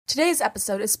Today's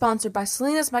episode is sponsored by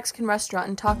Selena's Mexican Restaurant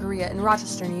and Taqueria in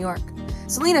Rochester, New York.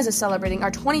 Selena's is celebrating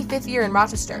our 25th year in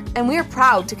Rochester, and we are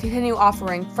proud to continue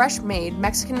offering fresh-made,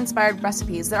 Mexican-inspired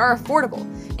recipes that are affordable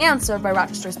and served by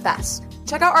Rochester's best.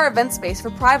 Check out our event space for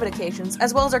private occasions,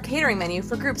 as well as our catering menu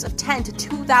for groups of 10 to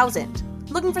 2,000.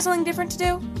 Looking for something different to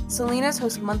do? Selena's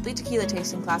hosts monthly tequila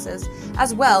tasting classes,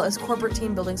 as well as corporate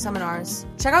team building seminars.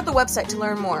 Check out the website to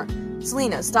learn more,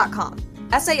 selenas.com.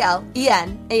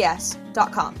 SALENAS.com.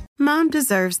 Mom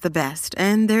deserves the best,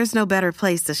 and there's no better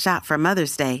place to shop for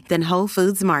Mother's Day than Whole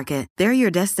Foods Market. They're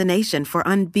your destination for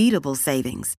unbeatable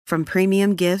savings, from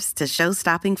premium gifts to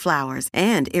show-stopping flowers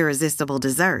and irresistible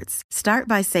desserts. Start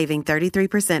by saving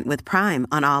 33% with Prime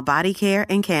on all body care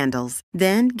and candles.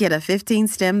 Then get a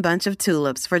 15-stem bunch of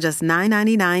tulips for just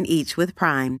 $9.99 each with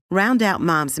Prime. Round out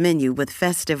Mom's menu with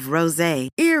festive rosé,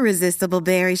 irresistible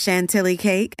berry chantilly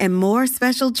cake, and more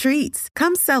special treats.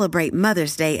 Come celebrate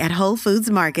Mother's Day at Whole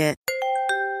Foods Market.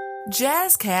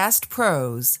 Jazzcast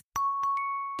Pros.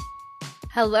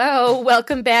 Hello,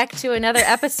 welcome back to another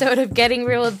episode of Getting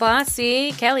Real with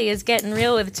Bossy. Kelly is getting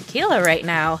real with tequila right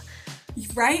now.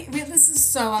 Right? This is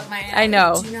so up my alley. I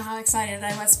know. Do you know how excited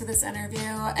I was for this interview?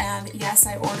 And yes,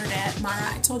 I ordered it. Mara,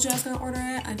 I told you I was going to order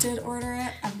it. I did order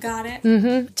it. I've got it.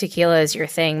 Mm-hmm. Tequila is your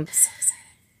thing.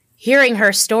 Hearing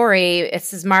her story,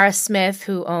 this is Mara Smith,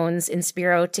 who owns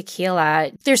Inspiro Tequila.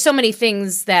 There's so many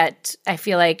things that I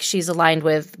feel like she's aligned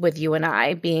with you and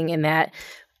I, being in that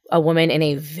a woman in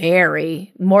a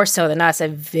very, more so than us, a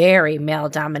very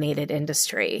male-dominated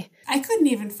industry. I couldn't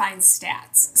even find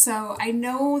stats. So I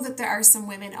know that there are some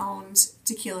women-owned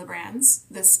tequila brands.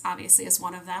 This obviously is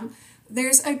one of them.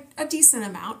 There's a decent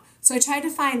amount. So I tried to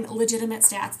find legitimate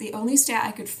stats. The only stat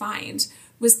I could find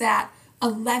was that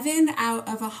 11 out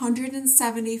of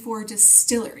 174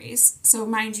 distilleries, so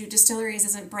mind you, distilleries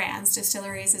isn't brands,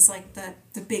 distilleries is like the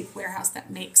big warehouse that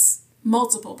makes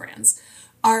multiple brands,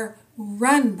 are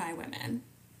run by women.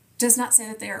 Does not say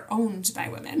that they are owned by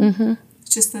women. Mm-hmm.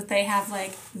 It's just that they have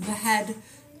like the head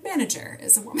manager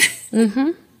is a woman.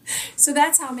 Mm-hmm. So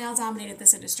that's how male-dominated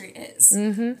this industry is.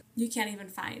 Mm-hmm. You can't even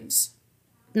find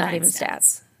not even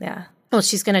stats. Yeah. Well,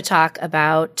 she's going to talk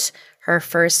about her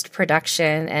first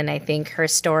production, and I think her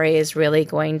story is really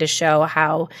going to show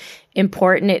how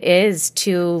important it is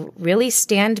to really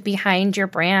stand behind your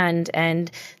brand, and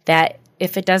that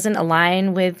if it doesn't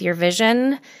align with your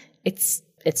vision, it's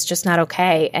just not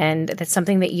okay. And that's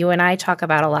something that you and I talk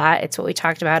about a lot. It's what we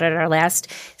talked about at our last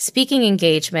speaking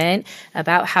engagement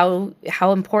about how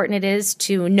important it is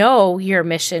to know your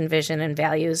mission, vision, and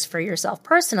values for yourself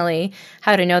personally,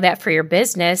 how to know that for your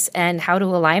business, and how to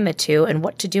align the two, and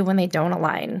what to do when they don't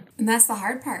align. And that's the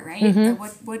hard part, right? Mm-hmm.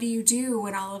 What do you do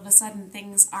when all of a sudden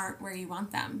things aren't where you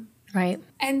want them? Right.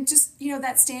 And just,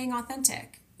 that staying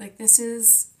authentic. Like, this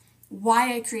is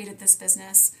why I created this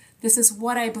business. This is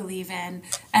what I believe in,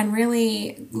 and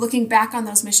really looking back on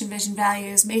those mission, vision,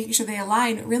 values, making sure they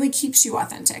align, really keeps you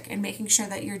authentic, and making sure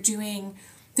that you're doing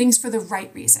things for the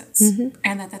right reasons, mm-hmm.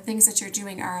 and that the things that you're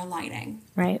doing are aligning.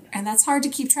 Right. And that's hard to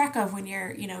keep track of when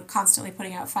you're, constantly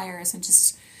putting out fires and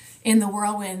just in the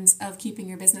whirlwinds of keeping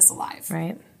your business alive.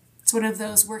 Right. It's one of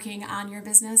those working on your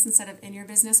business instead of in your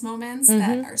business moments mm-hmm.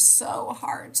 that are so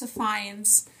hard to find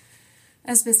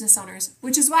as business owners,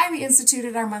 which is why we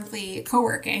instituted our monthly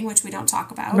co-working, which we don't talk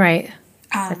about. Right.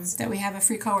 That we have a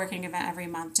free co-working event every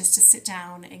month just to sit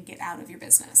down and get out of your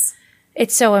business.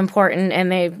 It's so important.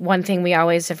 And one thing we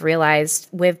always have realized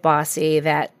with Bossy,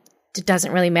 that it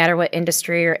doesn't really matter what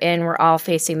industry you're in, we're all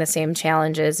facing the same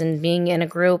challenges. And being in a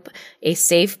group, a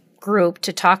safe group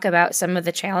to talk about some of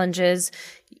the challenges,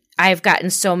 I've gotten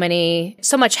so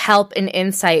much help and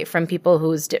insight from people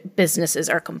whose businesses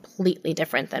are completely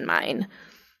different than mine.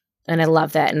 And I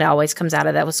love that. And it always comes out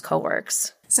of those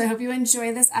co-works. So I hope you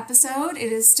enjoy this episode.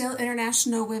 It is still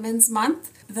International Women's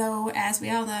Month, though, as we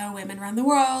all know, women run the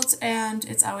world, and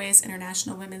it's always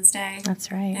International Women's Day.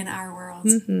 That's right. In our world.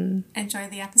 Mm-hmm. Enjoy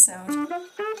the episode.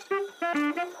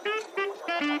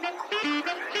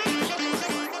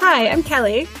 Hi, I'm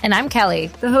Kelly. And I'm Kelly,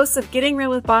 the hosts of Getting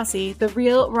Real with Bossy, the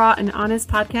real, raw, and honest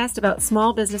podcast about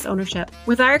small business ownership.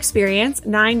 With our experience,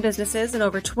 9 businesses in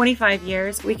over 25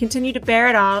 years, we continue to bear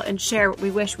it all and share what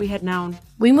we wish we had known.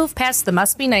 We move past the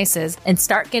must be nices and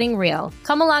start getting real.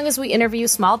 Come along as we interview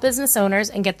small business owners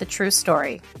and get the true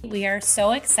story. We are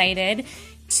so excited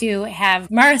to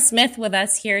have Mara Smith with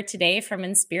us here today from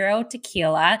Inspiro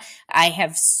Tequila. I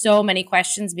have so many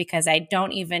questions because I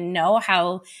don't even know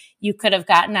how you could have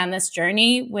gotten on this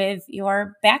journey with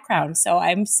your background. So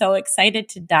I'm so excited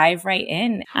to dive right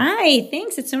in. Hi,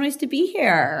 thanks. It's so nice to be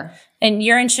here. And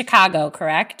you're in Chicago,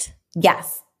 correct?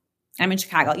 Yes. I'm in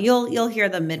Chicago. You'll hear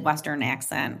the Midwestern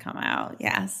accent come out.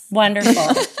 Yes. Wonderful.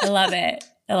 I love it.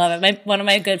 I love it. One of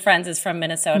my good friends is from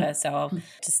Minnesota, so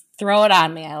just throw it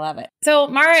on me. I love it. So,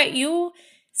 Mara, you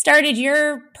started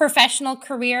your professional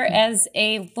career as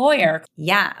a lawyer.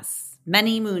 Yes.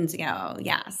 Many moons ago.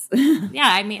 Yes. Yeah.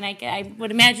 I mean, I would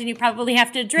imagine you probably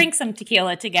have to drink some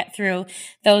tequila to get through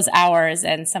those hours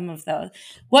and some of those.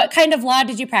 What kind of law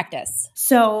did you practice?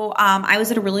 So I was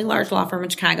at a really large law firm in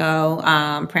Chicago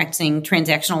practicing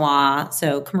transactional law.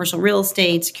 So commercial real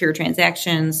estate, secure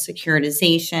transactions,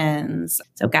 securitizations.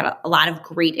 So got a lot of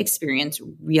great experience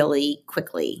really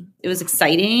quickly. It was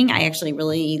exciting. I actually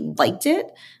really liked it,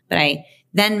 but I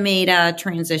then made a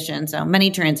transition. So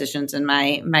many transitions in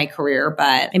my career,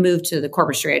 but I moved to the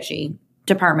corporate strategy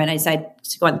department. I decided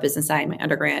to go on the business side. My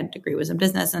undergrad degree was in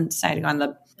business and decided to go on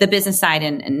the business side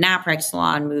and not practice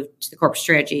law and moved to the corporate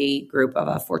strategy group of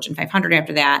a Fortune 500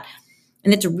 after that.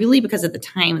 And it's really because of the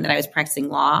time that I was practicing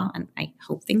law, and I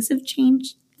hope things have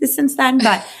changed since then,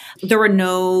 but there were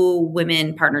no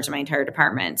women partners in my entire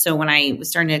department. So when I was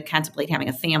starting to contemplate having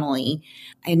a family,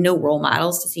 I had no role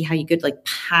models to see how you could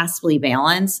possibly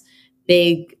balance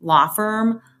big law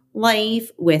firm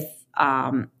life with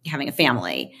having a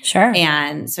family. Sure.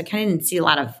 And so I kind of didn't see a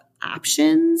lot of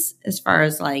options as far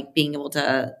as being able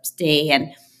to stay.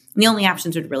 And the only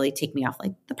options would really take me off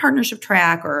the partnership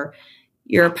track, or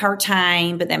you're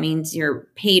part-time, but that means you're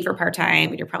paid for part-time,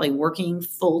 but you're probably working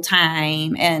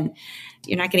full-time, and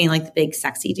you're not getting the big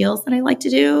sexy deals that I like to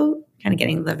do, kind of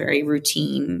getting the very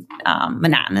routine,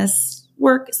 monotonous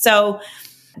work. So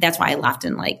that's why I left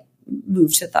and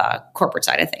moved to the corporate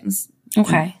side of things.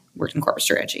 Okay. Worked in corporate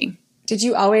strategy. Did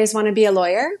you always want to be a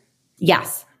lawyer?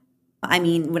 Yes. I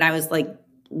mean, when I was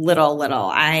little,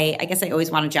 I guess I always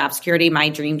wanted job security. My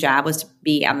dream job was to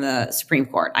be on the Supreme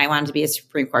Court. I wanted to be a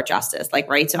Supreme Court justice,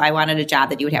 right? So I wanted a job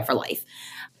that you would have for life.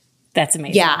 That's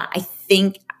amazing. Yeah.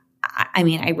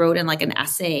 I wrote in an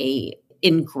essay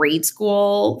in grade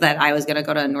school that I was going to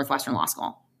go to Northwestern Law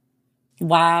School.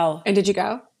 Wow. And did you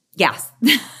go? Yes.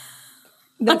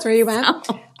 That's where you went?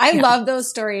 I Yeah. love those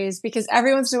stories because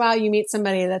every once in a while you meet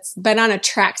somebody that's been on a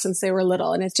track since they were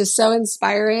little, and it's just so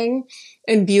inspiring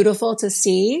and beautiful to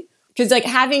see. Because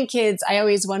having kids, I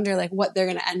always wonder what they're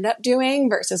going to end up doing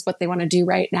versus what they want to do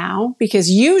right now. Because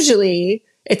usually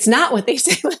it's not what they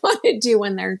say they want to do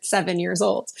when they're 7 years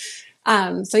old.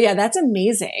 So yeah, that's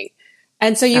amazing.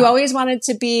 And so you always wanted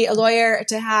to be a lawyer,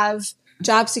 to have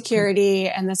job security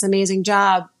and this amazing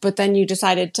job, but then you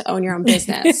decided to own your own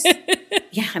business.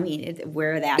 Yeah,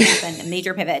 where that happened, a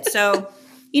major pivot. So,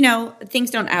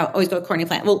 things don't always go according to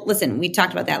plan. Well, listen, we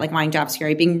talked about that, wanting job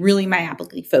security, being really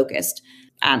myopically focused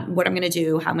on what I'm going to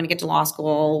do, how I'm going to get to law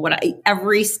school,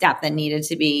 every step that needed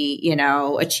to be,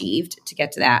 achieved to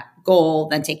get to that goal,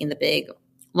 then taking the big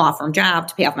law firm job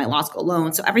to pay off my law school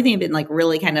loan. So everything had been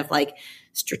really kind of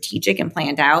strategic and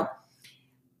planned out.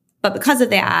 But because of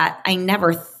that, I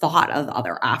never thought of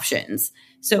other options.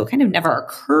 So it kind of never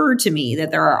occurred to me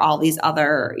that there are all these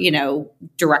other,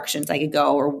 directions I could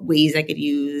go or ways I could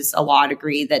use a law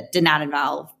degree that did not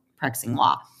involve practicing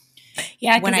law.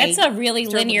 Yeah, because that's a really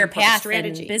linear path,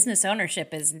 and business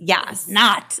ownership is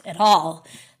not at all.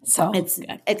 So it's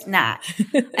not.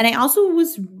 And I also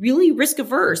was really risk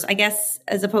averse, I guess,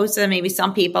 as opposed to maybe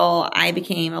some people. I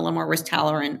became a little more risk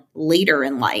tolerant later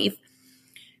in life.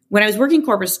 When I was working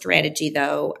corporate strategy,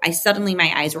 though,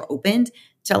 my eyes were opened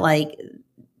to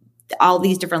all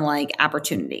these different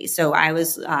opportunities. So I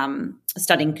was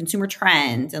studying consumer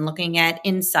trends and looking at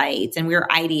insights, and we were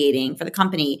ideating for the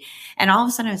company. And all of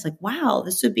a sudden I was wow,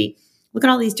 this would be, look at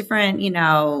all these different,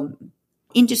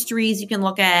 industries you can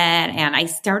look at. And I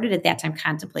started at that time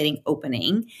contemplating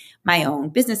opening my own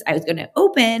business. I was going to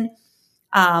open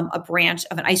a branch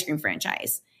of an ice cream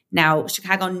franchise. Now,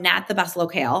 Chicago, not the best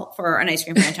locale for an ice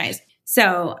cream franchise.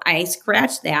 So I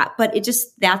scratched that, but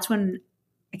that's when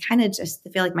I kind of just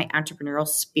feel my entrepreneurial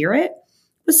spirit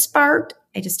was sparked.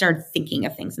 I just started thinking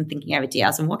of things and thinking of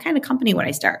ideas and what kind of company would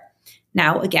I start?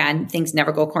 Now, again, things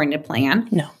never go according to plan.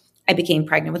 No. I became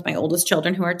pregnant with my oldest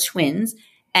children, who are twins,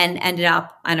 and ended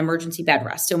up on emergency bed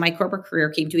rest. So my corporate career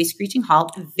came to a screeching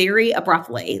halt very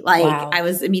abruptly. Wow. I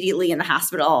was immediately in the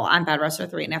hospital on bed rest for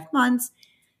 3.5 months.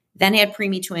 Then had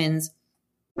preemie twins.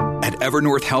 At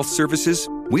Evernorth Health Services,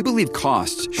 we believe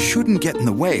costs shouldn't get in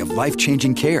the way of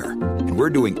life-changing care. And we're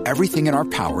doing everything in our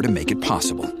power to make it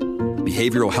possible.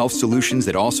 Behavioral health solutions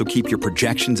that also keep your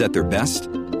projections at their best?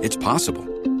 It's possible.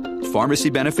 Pharmacy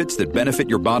benefits that benefit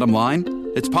your bottom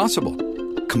line? It's possible.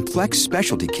 Complex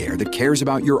specialty care that cares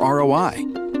about your ROI?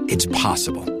 It's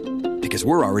possible. Because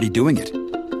we're already doing it.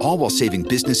 All while saving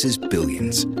businesses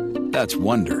billions. That's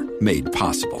Wonder made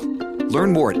possible.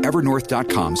 Learn more at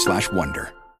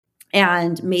evernorth.com/wonder.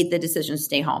 And made the decision to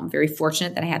stay home. Very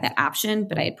fortunate that I had that option,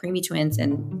 but I had preemie twins.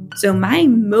 And so my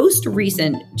most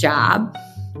recent job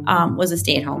was a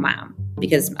stay-at-home mom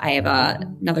because I have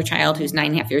another child who's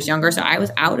 9.5 years younger. So I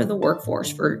was out of the workforce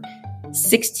for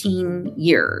 16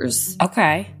 years.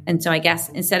 Okay. And so I guess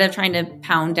instead of trying to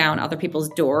pound down other people's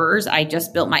doors, I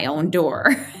just built my own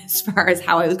door as far as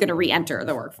how I was going to re-enter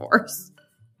the workforce.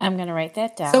 I'm going to write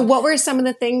that down. So what were some of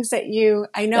the things that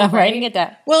I know, I'm right? writing it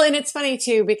down. Well, and it's funny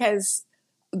too, because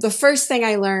the first thing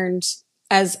I learned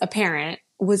as a parent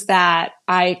was that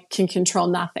I can control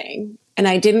nothing. And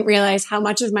I didn't realize how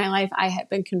much of my life I had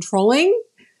been controlling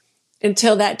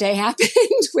until that day happened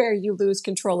where you lose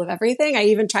control of everything. I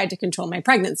even tried to control my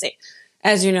pregnancy.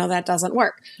 As you know, that doesn't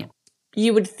work. Yeah.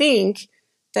 You would think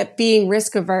that being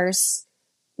risk averse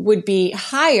would be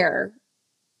higher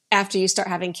after you start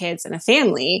having kids and a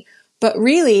family. But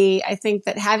really, I think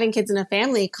that having kids in a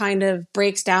family kind of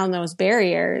breaks down those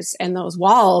barriers and those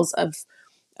walls of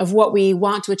what we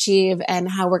want to achieve and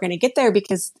how we're going to get there,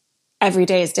 because every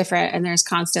day is different and there's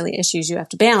constantly issues you have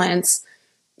to balance.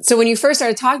 So when you first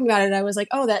started talking about it, I was like,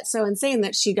 oh, that's so insane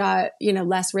that she got,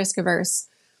 less risk averse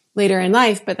later in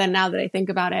life. But then now that I think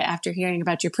about it, after hearing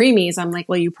about your preemies, I'm like,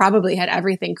 well, you probably had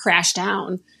everything crash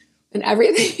down and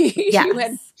everything you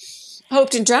had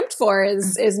hoped and dreamt for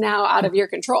is now out of your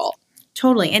control.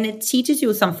 Totally. And it teaches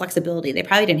you some flexibility they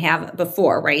probably didn't have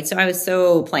before, right? So I was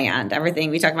so planned, everything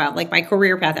we talk about, like my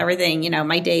career path, everything,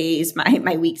 my days,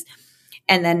 my weeks.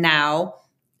 And then now,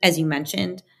 as you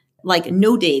mentioned, like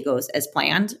no day goes as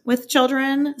planned with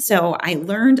children. So I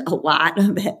learned a lot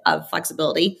of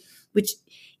flexibility, which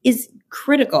is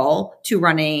critical to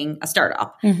running a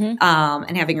startup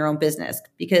and having your own business,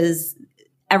 because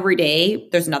every day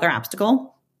there's another obstacle.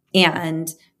 And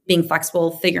being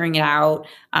flexible, figuring it out,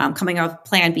 coming up with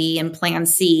plan B and plan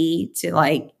C to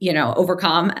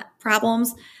overcome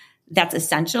problems, that's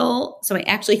essential. So I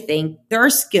actually think there are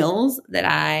skills that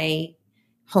I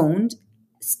honed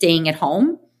staying at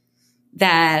home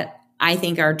that I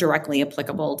think are directly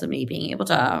applicable to me being able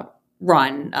to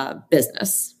run a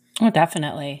business. Oh,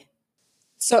 definitely.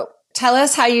 So tell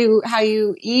us how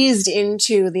you eased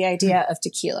into the idea of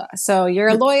tequila. So you're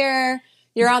a lawyer.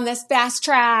 You're on this fast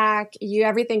track.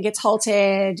 Everything gets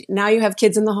halted. Now you have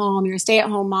kids in the home. You're a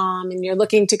stay-at-home mom, and you're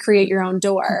looking to create your own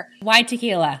door. Why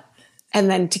tequila? And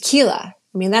then tequila.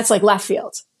 I mean, that's like left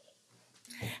field.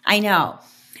 I know.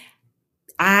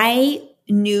 I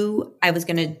knew I was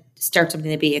going to start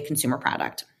something to be a consumer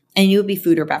product. I knew it would be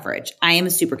food or beverage. I am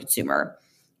a super consumer.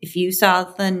 If you saw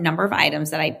the number of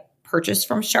items that I purchased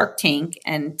from Shark Tank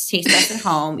and taste test at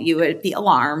home, you would be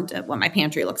alarmed at what my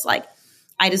pantry looks like.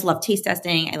 I just love taste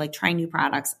testing. I like trying new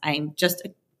products. I'm just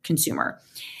a consumer.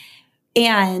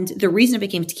 And the reason it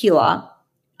became tequila,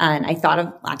 and I thought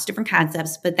of lots of different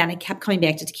concepts, but then I kept coming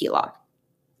back to tequila.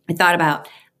 I thought about,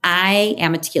 I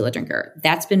am a tequila drinker.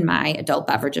 That's been my adult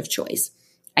beverage of choice.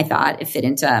 I thought it fit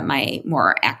into my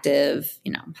more active,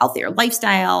 healthier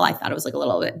lifestyle. I thought it was like a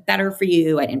little bit better for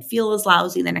you. I didn't feel as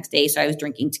lousy the next day, so I was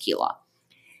drinking tequila.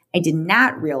 I did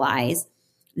not realize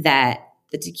that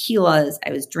the tequilas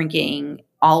I was drinking,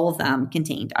 all of them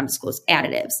contained undisclosed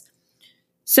additives.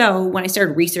 So when I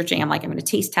started researching, I'm going to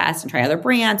taste test and try other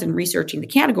brands, and researching the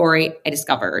category, I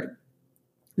discovered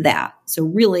that. So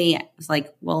really, I was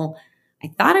like, well, I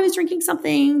thought I was drinking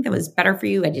something that was better for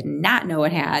you. I did not know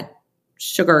it had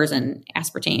sugars and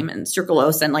aspartame and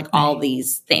sucralose and all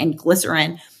these things, and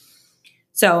glycerin.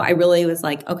 So I really was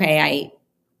like, okay,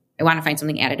 I want to find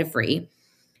something additive free.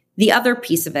 The other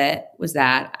piece of it was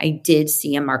that I did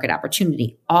see a market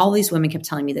opportunity. All these women kept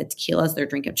telling me that tequila is their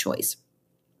drink of choice.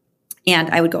 And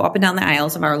I would go up and down the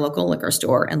aisles of our local liquor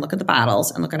store and look at the bottles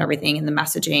and look at everything and the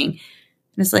messaging. And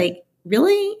it's like,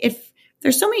 really? If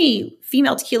there's so many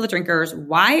female tequila drinkers,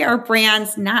 why are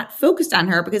brands not focused on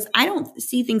her? Because I don't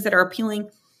see things that are appealing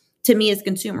to me as a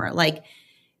consumer. Like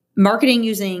marketing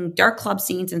using dark club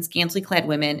scenes and scantily clad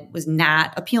women was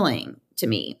not appealing to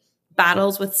me.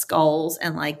 Bottles with skulls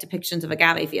and depictions of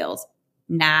agave fields,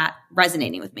 not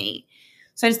resonating with me.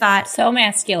 So I just thought, so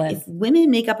masculine. If women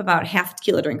make up about half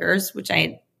tequila drinkers, which I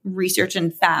had researched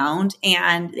and found,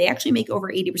 and they actually make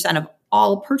over 80% of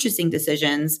all purchasing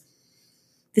decisions,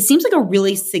 this seems like a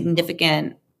really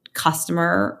significant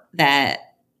customer that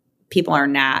people are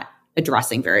not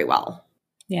addressing very well.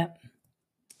 Yeah.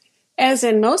 As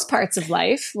in most parts of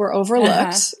life, we're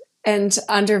overlooked and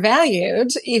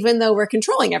undervalued, even though we're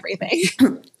controlling everything.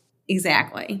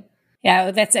 Exactly.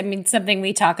 Yeah, that's, something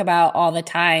we talk about all the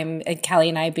time, Kelly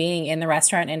and I being in the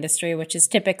restaurant industry, which is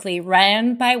typically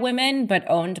run by women, but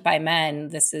owned by men.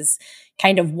 This is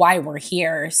kind of why we're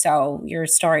here. So your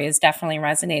story is definitely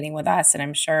resonating with us, and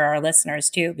I'm sure our listeners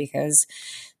too, because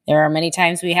there are many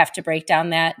times we have to break down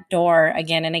that door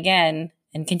again and again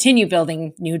and continue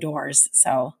building new doors.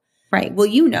 So, right.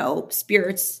 Well,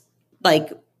 spirits,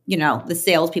 like, the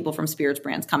salespeople from spirits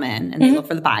brands come in and they look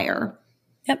for the buyer.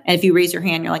 Yep. And if you raise your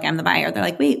hand, you're like, I'm the buyer. They're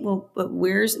like, wait, well, but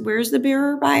where's the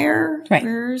beer buyer? Right.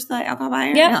 Where's the alcohol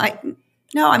buyer? Yep. Like,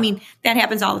 no, I mean, that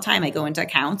happens all the time. I go into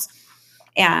accounts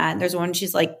and there's one,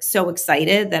 she's like so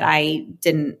excited that I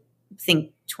didn't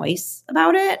think twice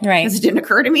about it. Right. Because it didn't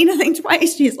occur to me to think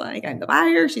twice. She's like, I'm the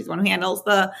buyer. She's the one who handles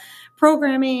the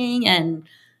programming and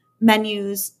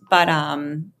menus. But,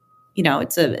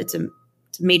 it's a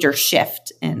major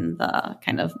shift in the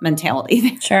kind of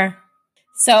mentality. Sure.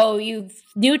 So you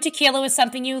knew tequila was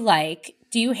something you like.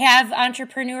 Do you have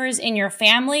entrepreneurs in your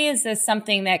family? Is this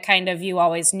something that kind of you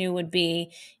always knew would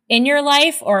be in your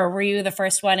life? Or were you the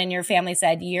first one and your family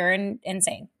said, you're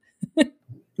insane?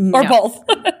 Or both?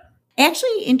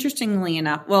 Actually, interestingly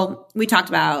enough, well, we talked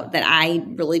about that I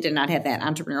really did not have that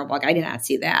entrepreneurial bug. I did not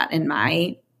see that in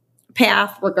my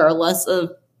path, regardless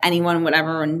of anyone,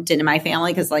 whatever, and did in my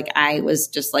family. Because I was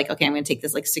just like, okay, I'm going to take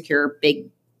this secure,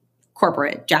 big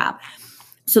corporate job.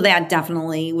 So that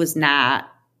definitely was not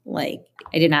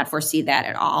I did not foresee that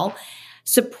at all.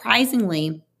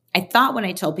 Surprisingly, I thought when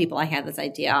I told people I had this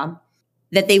idea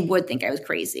that they would think I was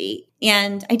crazy.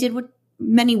 And I did what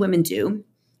many women do.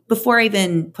 Before I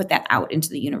even put that out into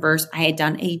the universe, I had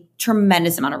done a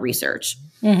tremendous amount of research.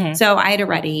 Mm-hmm. So I had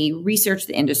already researched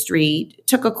the industry,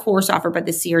 took a course offered by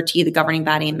the CRT, the governing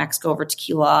body in Mexico over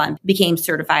tequila, and became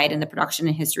certified in the production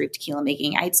and history of tequila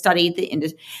making. I had studied the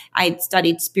industry. I had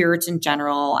studied spirits in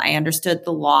general. I understood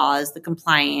the laws, the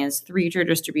compliance, the retail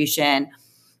distribution,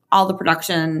 all the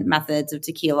production methods of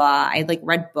tequila. I had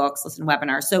read books, listened to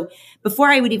webinars. So before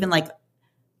I would even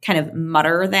kind of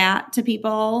mutter that to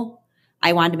people,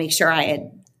 I wanted to make sure I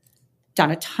had done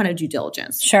a ton of due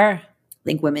diligence. Sure. I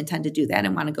think women tend to do that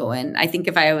and want to go in. I think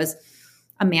if I was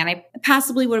a man, I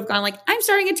possibly would have gone I'm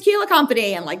starting a tequila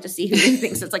company and to see who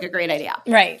thinks it's a great idea.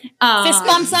 Right. Fist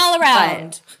bumps all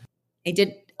around. I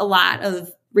did a lot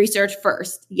of research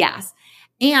first. Yes.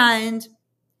 And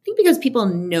I think because people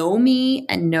know me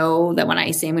and know that when I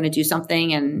say I'm going to do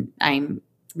something and I'm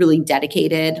really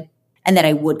dedicated and that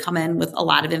I would come in with a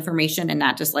lot of information and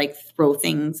not just throw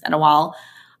things at a wall,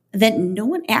 that no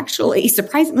one actually,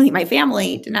 surprisingly, my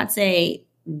family did not say,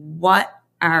 what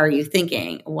are you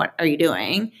thinking? What are you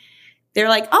doing? They're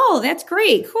like, oh, that's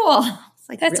great. Cool.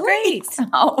 It's that's really? great.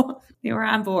 So they were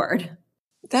on board.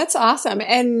 That's awesome.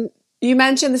 And you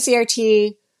mentioned the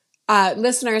CRT.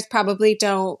 Listeners probably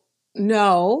don't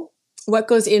know what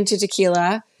goes into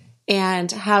tequila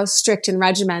and how strict and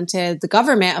regimented the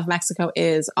government of Mexico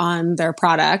is on their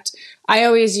product. I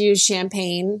always use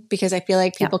champagne because I feel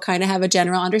like people kind of have a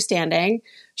general understanding.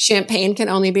 Champagne can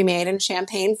only be made in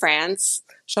Champagne, France,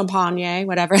 Champagne,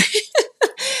 whatever.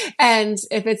 And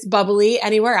if it's bubbly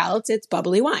anywhere else, it's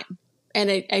bubbly wine.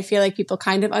 And I feel like people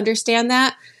kind of understand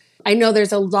that. I know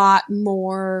there's a lot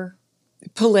more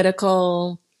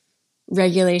political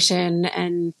regulation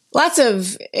and lots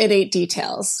of innate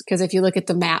details, because if you look at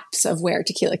the maps of where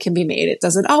tequila can be made, it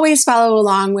doesn't always follow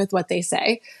along with what they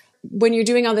say. When you're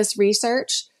doing all this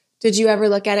research, did you ever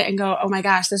look at it and go, oh my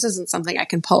gosh, this isn't something I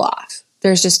can pull off?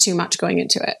 There's just too much going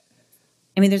into it.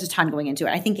 I mean, there's a ton going into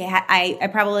it. I think I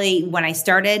probably, when I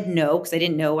started, no, because I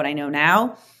didn't know what I know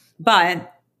now.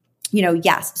 But,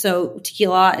 yes. So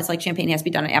tequila is like champagne, has to be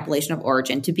done in appellation of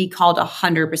origin to be called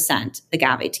 100%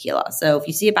 agave tequila. So if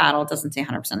you see a bottle, it doesn't say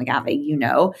 100% agave, you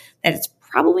know that it's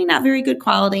probably not very good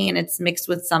quality and it's mixed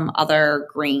with some other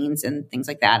grains and things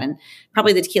like that. And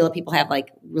probably the tequila people have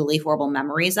really horrible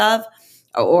memories of,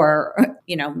 or,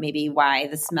 maybe why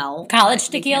the smell. College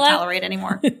tequila? Can't tolerate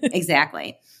anymore.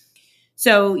 Exactly.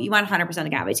 So you want 100%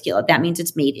 agave tequila. That means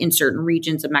it's made in certain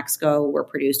regions of Mexico or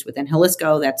produced within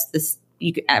Jalisco. That's this.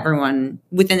 Everyone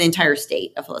within the entire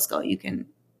state of Jalisco, you can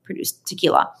produce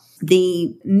tequila.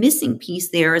 The missing piece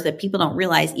there is that people don't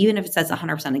realize, even if it says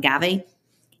 100% agave,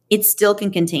 it still can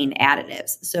contain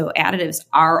additives. So additives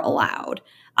are allowed.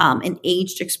 And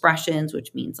aged expressions,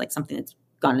 which means something that's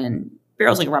gone in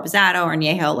barrels like a reposado or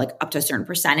añejo, up to a certain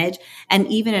percentage. And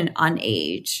even in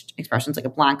unaged expressions like a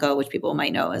blanco, which people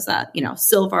might know as a,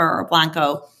 silver or a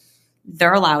blanco,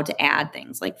 they're allowed to add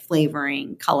things like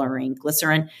flavoring, coloring,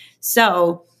 glycerin.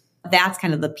 So that's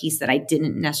kind of the piece that I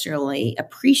didn't necessarily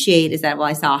appreciate, is that,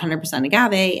 I saw 100%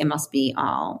 agave, it must be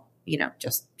all,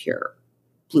 just pure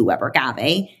Blue Weber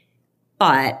agave.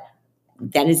 But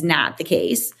that is not the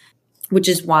case, which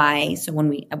is why, so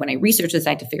when I researched this,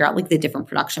 I had to figure out the different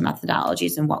production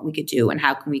methodologies and what we could do and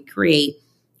how can we create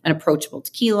an approachable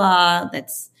tequila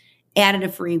that's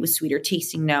additive free with sweeter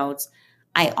tasting notes.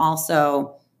 It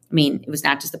was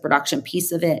not just the production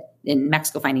piece of it in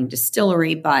Mexico finding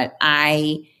distillery, but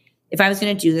if I was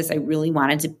going to do this, I really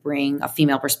wanted to bring a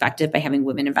female perspective by having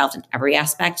women involved in every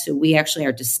aspect. So we actually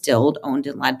are distilled, owned,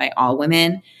 and led by all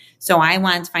women. So I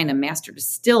wanted to find a master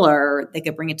distiller that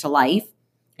could bring it to life.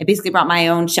 I basically brought my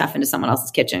own chef into someone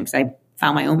else's kitchen because I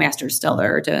found my own master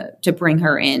distiller to bring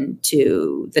her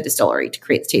into the distillery to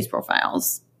create the taste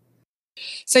profiles.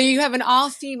 So you have an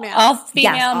all-female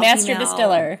master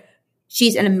distiller.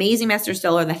 She's an amazing master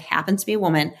distiller that happens to be a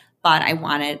woman, but I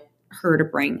wanted her to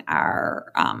bring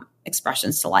our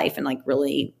expressions to life and like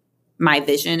really my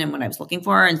vision and what I was looking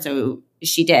for. And so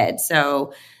she did.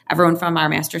 So everyone from our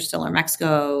master distiller in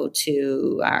Mexico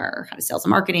to our head of sales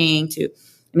and marketing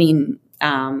we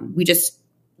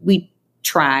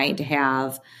try to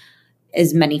have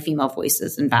as many female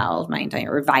voices involved. My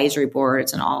entire advisory board,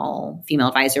 it's an all female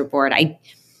advisory board.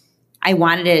 I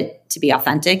wanted it to be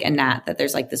authentic and not that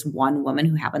there's like this one woman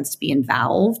who happens to be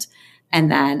involved.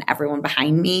 And then everyone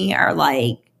behind me are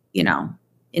like,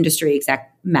 industry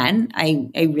exec men. I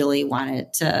really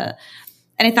wanted to,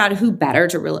 and I thought who better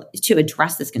to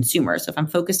address this consumer. So if I'm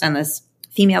focused on this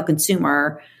female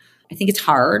consumer, I think it's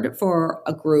hard for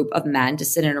a group of men to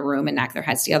sit in a room and knock their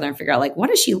heads together and figure out like, what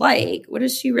is she like? What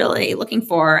is she really looking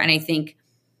for? And I think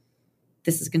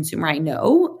this is a consumer I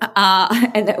know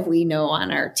and that we know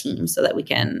on our team so that we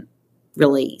can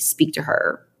really speak to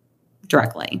her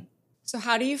directly. So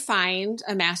how do you find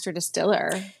a master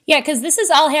distiller? Yeah, because this is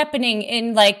all happening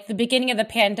in like the beginning of the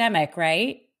pandemic,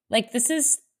 right? Like this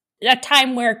is a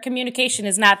time where communication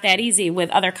is not that easy with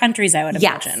other countries, I would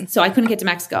imagine. So I couldn't get to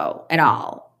Mexico at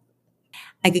all.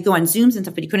 I could go on Zooms and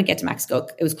stuff, but you couldn't get to Mexico.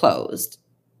 It was closed.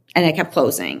 And it kept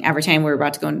closing. Every time we were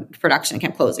about to go into production, it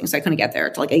kept closing. So I couldn't get there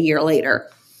until like a year later.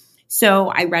 So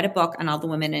I read a book on all the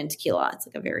women in tequila. It's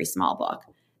like a very small book.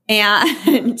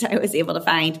 And I was able to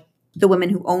find the women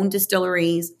who own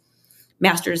distilleries,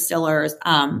 master distillers.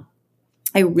 I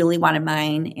really wanted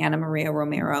mine, Ana Maria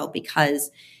Romero, because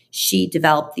she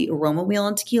developed the aroma wheel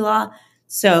in tequila.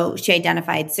 So she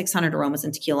identified 600 aromas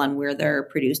in tequila and where they're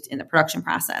produced in the production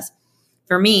process.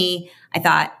 For me, I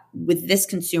thought with this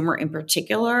consumer in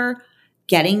particular,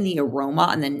 getting the aroma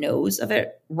and the nose of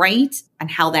it right and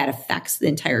how that affects the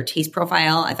entire taste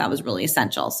profile, I thought was really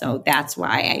essential. So that's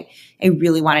why I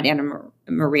really wanted Ana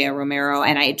Maria Romero,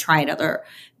 and I had tried other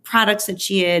products that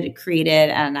she had created,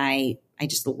 and I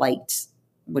just liked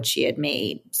what she had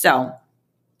made. So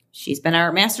she's been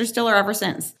our master distiller ever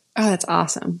since. Oh, that's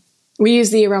awesome. We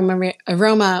use the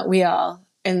aroma wheel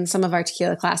in some of our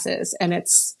tequila classes, and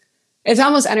it's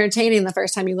almost entertaining the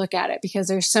first time you look at it because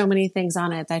there's so many things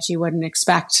on it that you wouldn't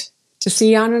expect to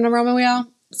see on an aroma wheel.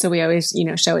 So we always,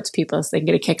 show it to people so they can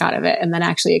get a kick out of it and then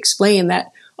actually explain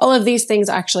that all of these things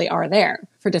actually are there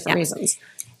for different reasons.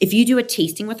 If you do a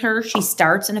tasting with her, she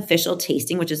starts an official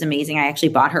tasting, which is amazing. I actually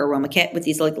bought her aroma kit with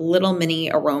these like little mini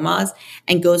aromas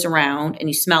and goes around and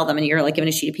you smell them and you're like given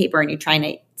a sheet of paper and you're trying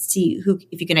to see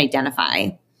if you can identify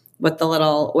what the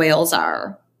little oils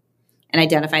are and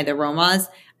identify the aromas.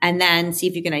 And then see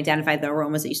if you can identify the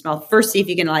aromas that you smell. First, see if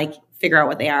you can like figure out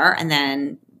what they are, and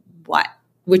then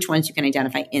which ones you can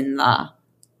identify in the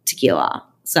tequila.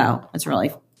 So it's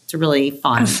a really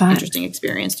fun, interesting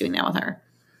experience doing that with her.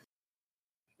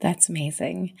 That's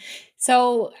amazing.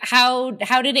 So how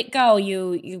did it go?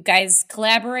 You guys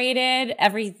collaborated.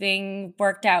 Everything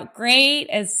worked out great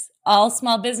as all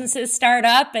small businesses start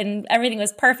up, and everything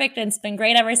was perfect, and it's been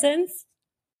great ever since.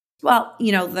 Well,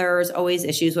 there's always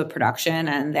issues with production,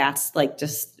 and that's like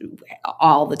just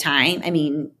all the time. I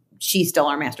mean, she's still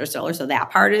our master distiller, so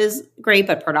that part is great.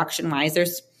 But production-wise,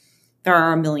 there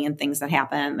are a million things that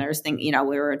happen. There's things, we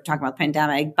were talking about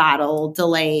pandemic, bottle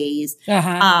delays.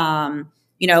 Uh-huh.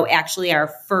 Actually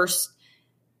our first,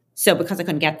 so because I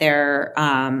couldn't get there,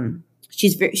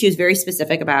 she was very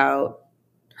specific about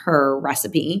her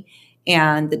recipe,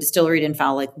 and the distillery didn't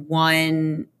follow like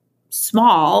one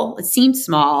it seemed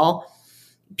small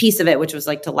piece of it, which was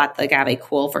like to let the agave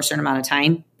cool for a certain amount of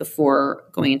time before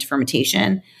going into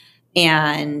fermentation.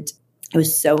 And I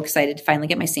was so excited to finally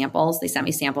get my samples. They sent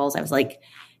me samples. I was like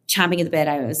chomping at the bit.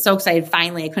 I was so excited.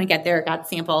 Finally, I couldn't get there. Got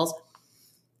samples.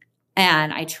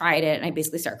 And I tried it and I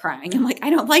basically started crying. I'm like, I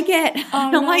don't like it.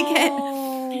 I don't like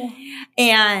it.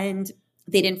 And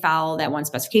they didn't follow that one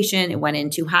specification. It went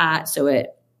in too hot. So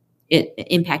it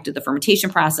impacted the fermentation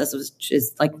process, which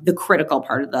is like the critical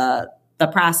part of the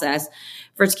process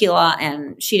for tequila.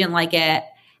 And she didn't like it.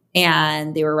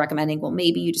 And they were recommending, well,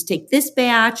 maybe you just take this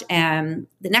batch and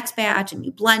the next batch and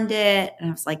you blend it. And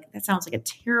I was like, that sounds like a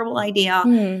terrible idea. I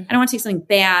don't want to take something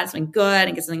bad, something good,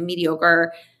 and get something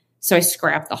mediocre. So I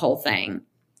scrapped the whole thing.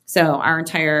 So our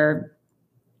entire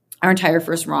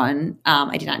first run,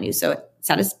 I did not use. So it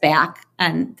set us back.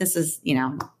 And this is,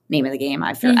 name of the game.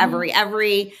 I feel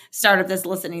every startup that's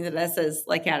listening to this has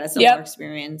like had a similar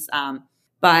experience.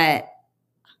 But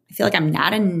I feel like I'm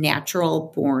not a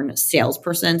natural born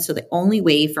salesperson. So the only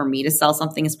way for me to sell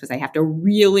something is because I have to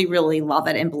really, really love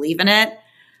it and believe in it.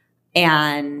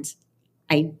 And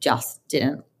I just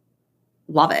didn't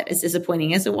love it, as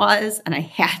disappointing as it was. And I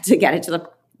had to get it to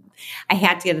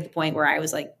the point where I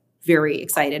was like very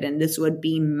excited, and this would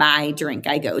be my drink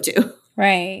I go to.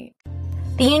 Right.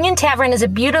 The Union Tavern is a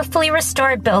beautifully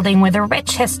restored building with a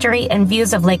rich history and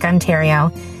views of Lake Ontario.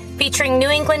 Featuring New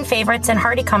England favorites and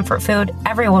hearty comfort food,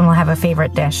 everyone will have a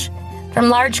favorite dish. From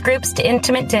large groups to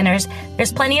intimate dinners,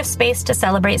 there's plenty of space to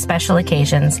celebrate special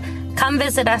occasions. Come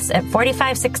visit us at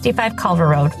 4565 Culver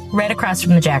Road, right across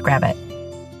from the Jackrabbit.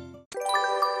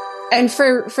 And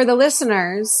for the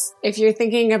listeners, if you're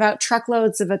thinking about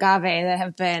truckloads of agave that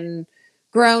have been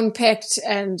grown, picked,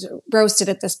 and roasted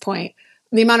at this point,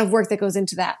 the amount of work that goes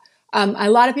into that. A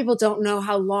lot of people don't know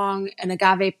how long an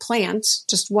agave plant,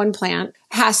 just one plant,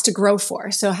 has to grow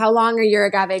for. So how long are your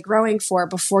agave growing for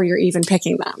before you're even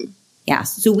picking them?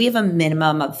 Yes. So we have a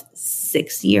minimum of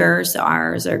 6 years. So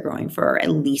ours are growing for at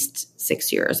least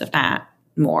 6 years, if not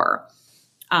more.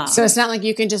 So it's not like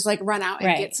you can just like run out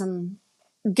and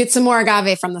get some more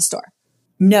agave from the store.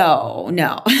 No.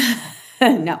 No.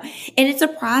 And it's a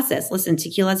process. Listen,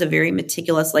 tequila is a very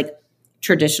meticulous, like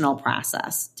traditional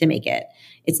process to make it.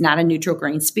 It's not a neutral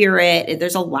grain spirit.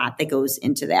 There's a lot that goes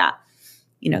into that.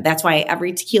 That's why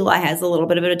every tequila has a little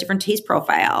bit of a different taste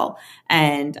profile.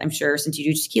 And I'm sure since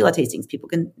you do tequila tastings, people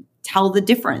can tell the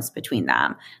difference between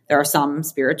them. There are some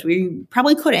spirits where you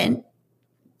probably couldn't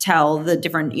tell the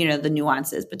different, the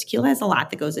nuances, but tequila has a lot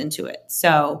that goes into it.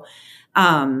 So,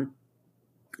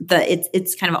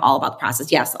 it's kind of all about the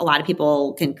process. Yes, a lot of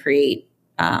people can create,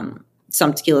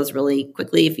 some tequilas really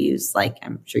quickly if you use, like,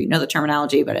 I'm sure you know the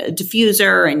terminology, but a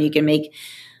diffuser, and you can make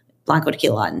Blanco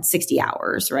tequila in 60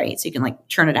 hours, right? So you can like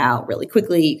churn it out really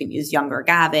quickly. You can use younger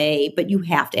agave, but you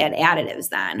have to add additives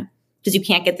then, because you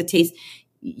can't get the taste.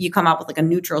 You come up with like a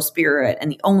neutral spirit, and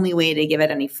the only way to give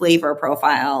it any flavor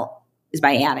profile is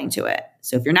by adding to it.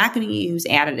 So if you're not going to use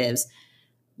additives,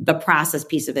 the process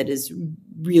piece of it is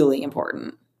really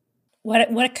important. What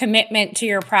a commitment to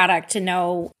your product to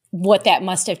know what that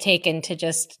must have taken to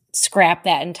just scrap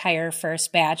that entire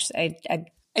first batch.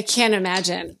 I can't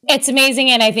imagine. It's amazing.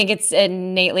 And I think it's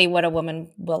innately what a woman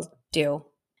will do.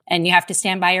 And you have to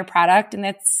stand by your product, and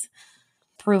that's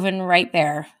proven right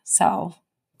there. So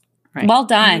well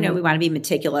done. We want to be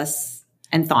meticulous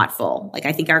and thoughtful. Like,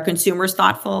 I think our consumer's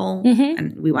thoughtful,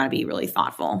 and we want to be really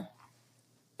thoughtful.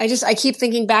 I keep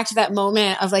thinking back to that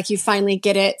moment of like, you finally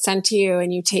get it sent to you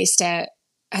and you taste it,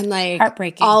 and like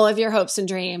heartbreaking. All of your hopes and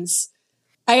dreams.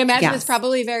 I imagine it's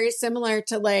probably very similar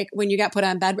to like when you got put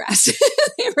on bed rest.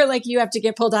 They were like, you have to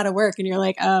get pulled out of work, and you're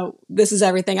like, oh, this is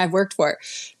everything I've worked for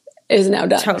is now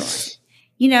done.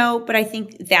 Totally. But I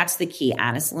think that's the key,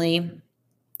 honestly.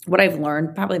 What I've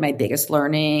learned, probably my biggest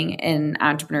learning in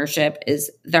entrepreneurship,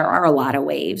 is there are a lot of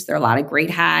waves. There are a lot of great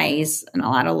highs and a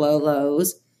lot of low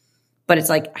lows, but it's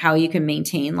like how you can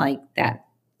maintain like that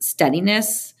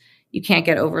steadiness. You can't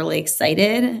get overly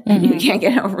excited, and you can't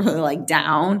get overly like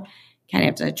down. Kind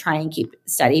of have to try and keep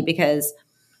steady, because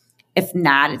if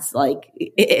not, it's like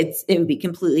it would be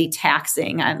completely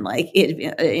taxing on like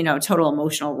total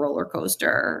emotional roller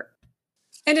coaster.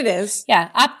 And it is,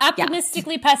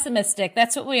 optimistically pessimistic.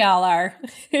 That's what we all are.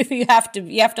 You have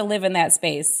to live in that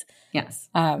space. Yes.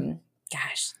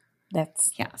 Yes.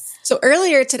 So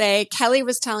earlier today, Kelly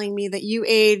was telling me that you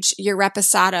age your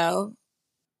Reposado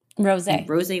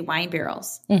Rosé wine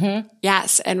barrels. Mm-hmm.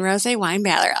 Yes, and rosé wine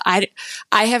barrel. I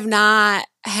have not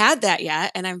had that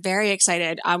yet, and I'm very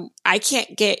excited. I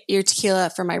can't get your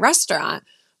tequila from my restaurant,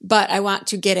 but I want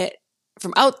to get it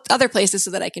from other places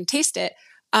so that I can taste it.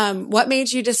 What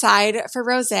made you decide for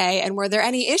rosé, and were there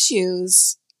any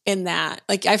issues in that?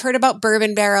 Like, I've heard about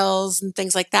bourbon barrels and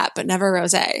things like that, but never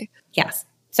rosé. Yes.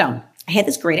 So I had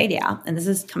this great idea, and this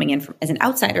is coming in as an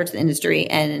outsider to the industry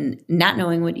and not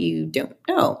knowing what you don't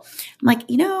know. I'm like,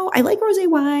 I like rosé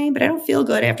wine, but I don't feel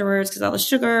good afterwards because all the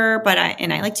sugar,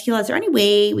 and I like tequila. Is there any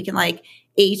way we can like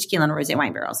age tequila in rosé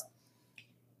wine barrels?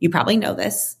 You probably know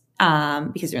this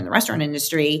because you're in the restaurant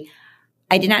industry.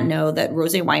 I did not know that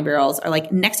rosé wine barrels are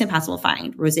like next to impossible to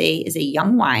find. Rosé is a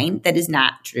young wine that is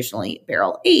not traditionally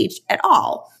barrel aged at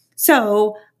all.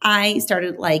 So I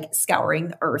started like scouring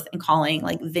the earth and calling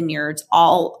like vineyards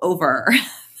all over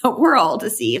the world to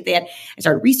see if I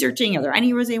started researching, are there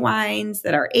any rosé wines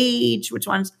that are aged? Which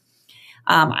ones?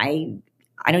 I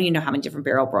don't even know how many different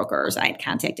barrel brokers I had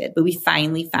contacted, but we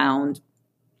finally found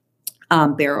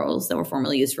barrels that were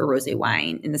formerly used for rosé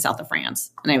wine in the south of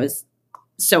France. And I was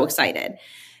so excited.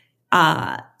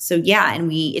 And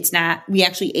we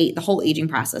actually ate the whole aging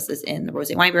process is in the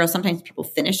rosé wine barrel. Sometimes people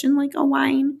finish in like a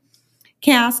wine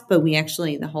cask, but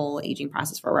the whole aging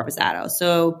process for Reposado.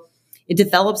 So it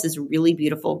develops this really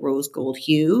beautiful rose gold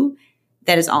hue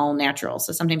that is all natural.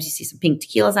 So sometimes you see some pink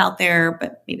tequilas out there,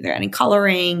 but maybe they're adding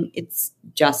coloring. It's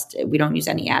just, we don't use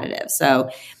any additives. So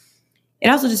it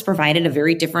also just provided a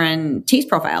very different taste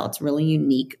profile. It's really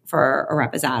unique for a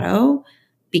Reposado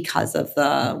because of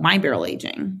the wine barrel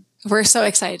aging. We're so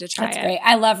excited to try That's it. great.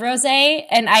 I love rosé,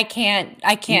 and I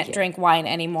can't drink wine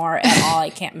anymore at all.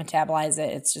 I can't metabolize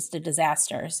it. It's just a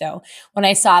disaster. So when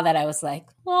I saw that, I was like,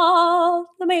 oh,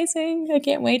 amazing. I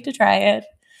can't wait to try it.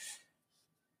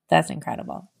 That's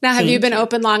incredible. Now, have you been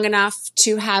open long enough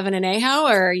to have an añejo,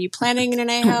 or are you planning an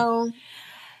añejo?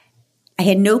 I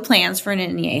had no plans for an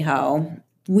añejo.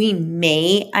 We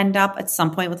may end up at some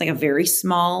point with like a very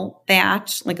small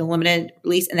batch, like a limited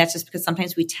release. And that's just because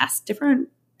sometimes we test different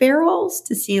barrels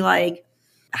to see like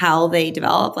how they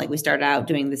develop. Like we started out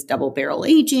doing this double barrel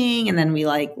aging and then we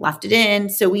like left it in.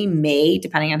 So we may,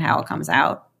 depending on how it comes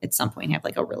out, at some point have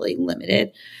like a really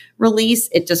limited release.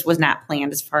 It just was not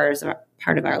planned as far as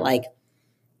part of our like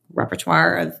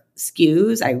repertoire of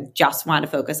SKUs. I just want to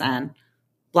focus on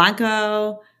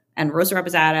Blanco and Rosa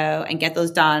Reposado and get those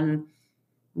done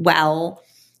well.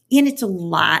 And it's a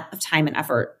lot of time and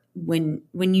effort when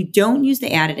you don't use the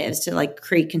additives to like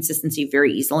create consistency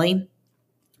very easily,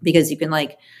 because you can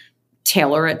like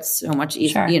tailor it so much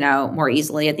more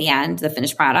easily at the end, the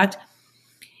finished product.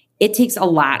 It takes a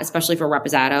lot, especially for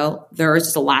Reposado. There is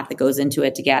just a lot that goes into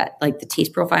it to get like the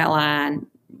taste profile on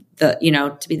to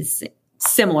be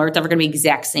similar. It's never going to be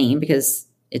exact same because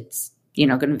it's,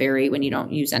 going to vary when you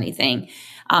don't use anything,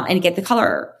 and get the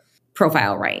color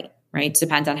profile right. Right. It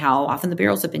depends on how often the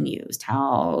barrels have been used,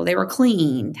 how they were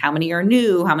cleaned, how many are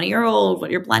new, how many are old,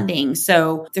 what you're blending.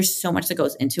 So there's so much that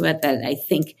goes into it that I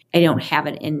think I don't have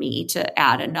it in me to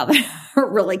add another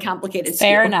really complicated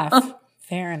Fair skill.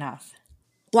 enough.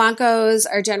 Blancos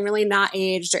are generally not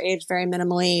aged or aged very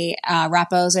minimally.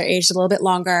 Repos are aged a little bit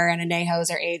longer, and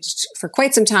añejos are aged for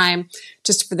quite some time,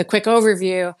 just for the quick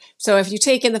overview. So if you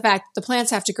take in the fact that the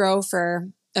plants have to grow for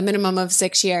a minimum of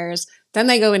 6 years, then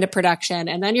they go into production,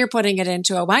 and then you're putting it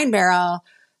into a wine barrel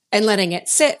and letting it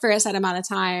sit for a set amount of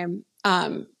time.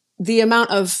 The amount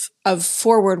of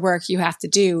forward work you have to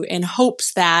do in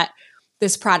hopes that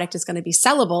this product is going to be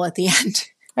sellable at the end,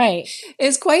 right,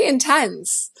 is quite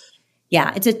intense.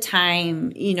 Yeah, it's a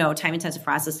time-intensive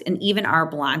process. And even our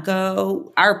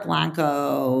Blanco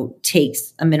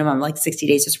takes a minimum of like 60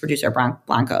 days just to produce our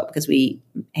Blanco, because we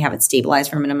have it stabilized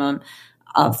for a minimum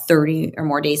of 30 or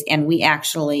more days. And we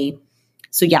actually,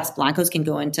 so yes, Blancos can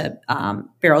go into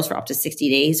barrels for up to 60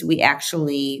 days. We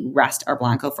actually rest our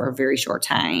Blanco for a very short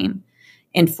time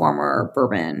in former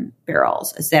bourbon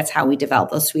barrels. So that's how we develop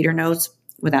those sweeter notes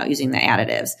without using the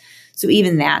additives. So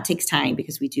even that takes time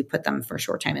because we do put them for a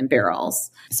short time in barrels.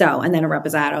 So, and then a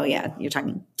Reposado, you're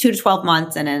talking 2 to 12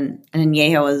 months, and an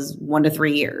añejo is 1 to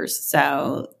 3 years.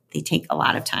 So they take a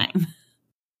lot of time.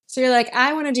 So you're like,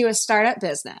 I want to do a startup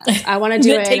business. I want to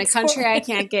do it in a country I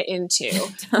can't get into.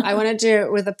 I want to do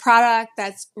it with a product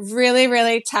that's really,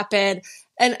 really tepid.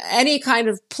 And any kind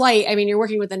of plight, I mean, you're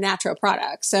working with a natural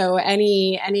product. So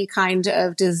any kind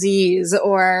of disease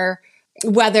or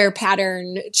weather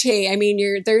pattern change. I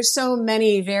mean, there's so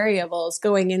many variables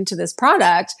going into this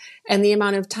product, and the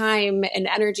amount of time and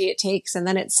energy it takes, and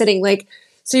then it's sitting like,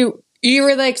 so you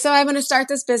were like, so I'm going to start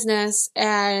this business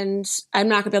and I'm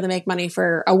not gonna be able to make money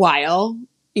for a while,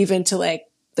 even to like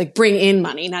bring in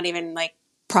money, not even like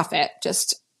profit,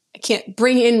 just I can't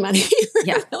bring in money.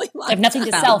 Yeah. Really I have nothing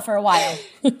to sell for a while.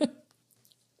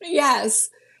 Yes.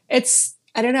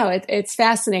 I don't know. It's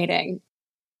fascinating.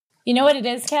 You know what it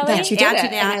is, Kelly? That you did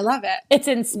it, and I love it. It's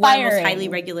inspiring. One of the most highly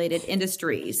regulated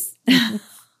industries.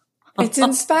 It's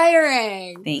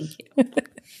inspiring. Thank you.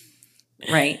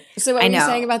 Right. So what are you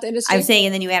saying about the industry? I'm saying,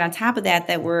 and then you add on top of that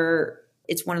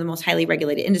it's one of the most highly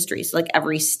regulated industries. So like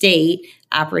every state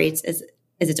operates as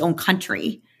its own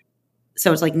country.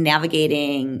 So it's like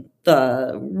navigating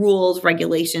the rules,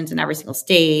 regulations in every single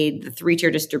state, the 3-tier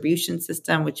distribution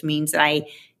system, which means that I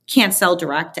can't sell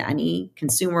direct to any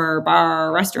consumer,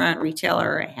 bar, restaurant,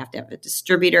 retailer. I have to have a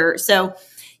distributor. So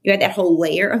you had that whole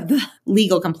layer of the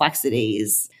legal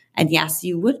complexities And yes,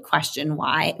 you would question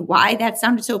why that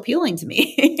sounded so appealing to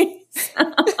me.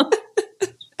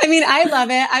 I mean, I love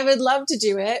it. I would love to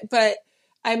do it, but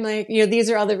I'm like, these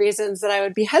are all the reasons that I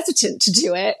would be hesitant to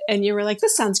do it. And you were like,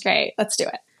 this sounds great. Let's do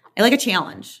it. I like a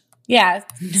challenge. Yeah.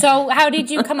 So how did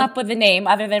you come up with the name,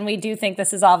 other than we do think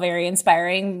this is all very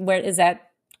inspiring? Where is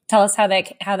that? Tell us how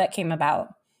that came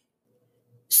about.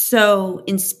 So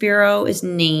Inspiro is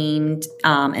named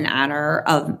in honor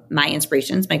of my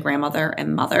inspirations, my grandmother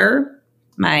and mother.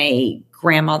 My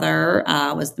grandmother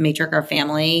was the matriarch of our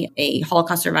family, a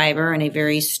Holocaust survivor and a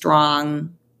very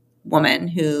strong woman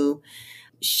who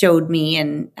showed me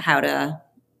and how to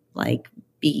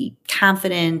be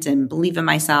confident and believe in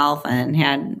myself, and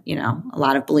had, a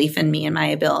lot of belief in me and my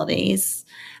abilities,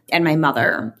 and my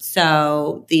mother.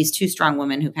 So these two strong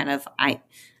women who kind of, I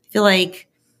feel like,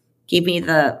 gave me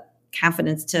the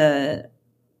confidence to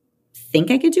think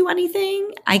I could do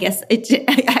anything. I guess when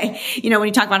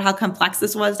you talk about how complex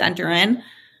this was to enter in,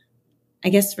 I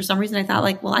guess for some reason I thought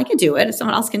I can do it. If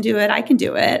someone else can do it, I can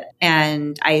do it.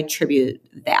 And I attribute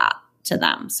that to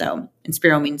them. So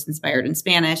Inspiro means inspired in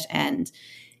Spanish, and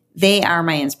they are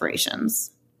my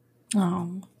inspirations.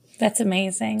 Oh, that's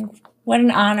amazing. What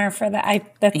an honor for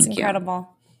that. That's incredible.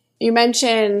 You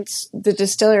mentioned the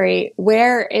distillery.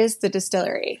 Where is the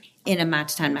distillery? In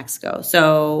Amatitan, Mexico.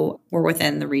 So we're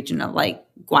within the region of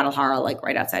Guadalajara,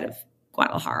 right outside of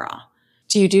Guadalajara.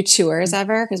 Do you do tours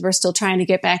ever? Because we're still trying to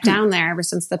get back down there ever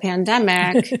since the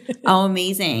pandemic. Oh,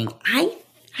 amazing. I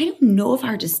don't know if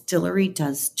our distillery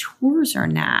does tours or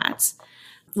not.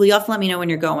 Well, you'll have to let me know when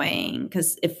you're going,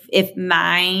 because if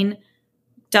mine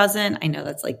doesn't, I know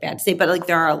that's bad to say, but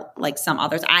there are some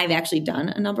others. I've actually done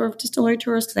a number of distillery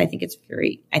tours because I think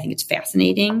it's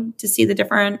fascinating to see the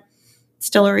different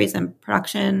distilleries and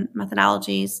production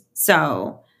methodologies.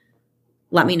 So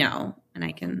let me know, and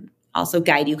I can also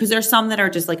guide you, because there's some that are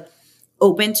just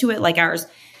open to it, like ours.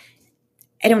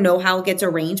 I don't know how it gets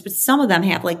arranged, but some of them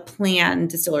have planned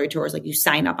distillery tours. You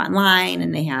sign up online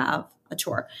and they have a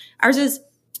tour. Ours is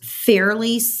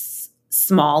fairly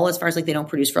small as far as they don't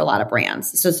produce for a lot of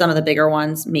brands. So some of the bigger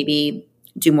ones maybe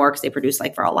do more because they produce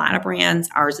for a lot of brands.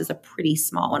 Ours is a pretty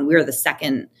small one. We're the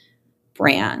second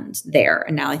brand there,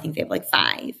 and now I think they have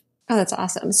 5. Oh, that's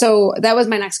awesome. So that was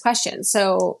my next question.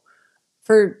 So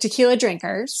for tequila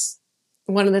drinkers,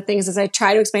 one of the things is I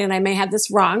try to explain, and I may have this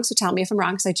wrong, so tell me if I'm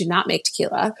wrong, because I do not make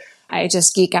tequila. I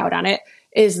just geek out on it,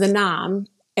 is the NAM.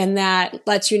 And that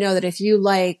lets you know that if you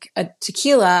like a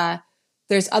tequila,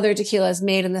 there's other tequilas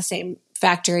made in the same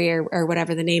factory or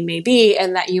whatever the name may be,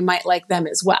 and that you might like them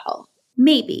as well.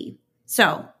 Maybe.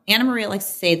 So Anna Maria likes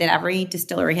to say that every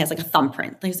distillery has a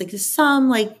thumbprint. There's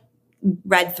some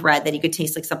red thread that you could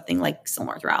taste something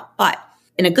similar throughout. But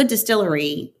in a good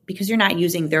distillery, because you're not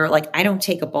using their, I don't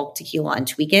take a bulk tequila and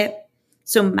tweak it.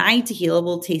 So my tequila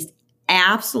will taste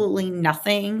absolutely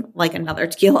nothing like another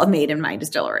tequila made in my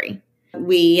distillery.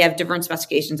 We have different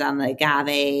specifications on the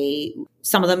agave.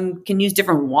 Some of them can use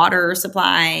different water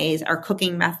supplies, our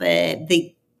cooking method,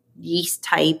 the yeast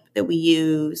type that we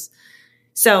use.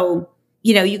 So,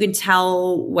 you can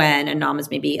tell when a NUM is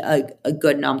maybe a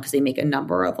good NUM because they make a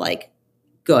number of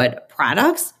good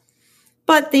products,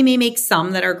 but they may make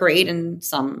some that are great and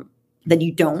some that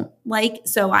you don't like.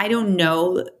 So I don't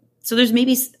know. So there's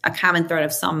maybe a common thread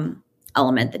of some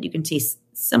element that you can taste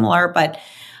similar, but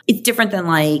it's different than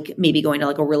maybe going to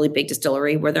a really big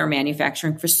distillery where they're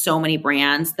manufacturing for so many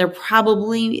brands. They're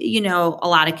probably, a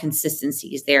lot of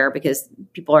consistencies there because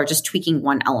people are just tweaking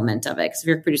one element of it. Because if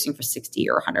you're producing for 60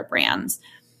 or 100 brands,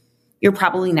 you're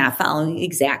probably not following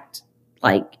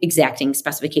exacting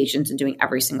specifications and doing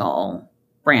every single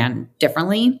brand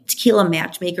differently. Tequila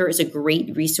Matchmaker is a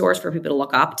great resource for people to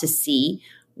look up to see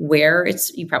where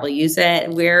you probably use it,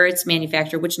 where it's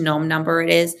manufactured, which NOM number it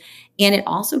is. And it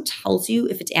also tells you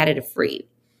if it's additive free,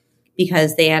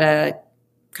 because they had a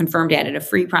confirmed additive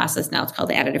free process. Now it's called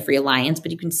the Additive Free Alliance,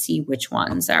 but you can see which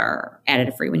ones are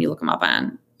additive free when you look them up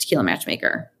on Tequila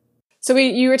Matchmaker. So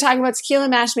you were talking about Tequila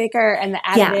Matchmaker and the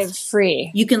additive free.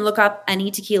 You can look up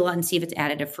any tequila and see if it's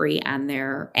additive free on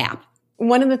their app.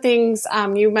 One of the things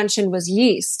you mentioned was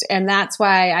yeast. And that's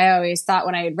why I always thought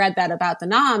when I had read that about the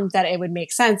NAM that it would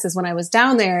make sense, is when I was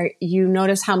down there, you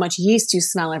notice how much yeast you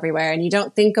smell everywhere. And you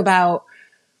don't think about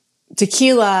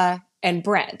tequila and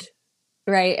bread,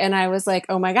 right? And I was like,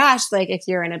 oh my gosh, if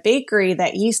you're in a bakery,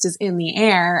 that yeast is in the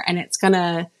air and it's going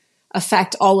to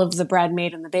affect all of the bread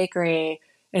made in the bakery.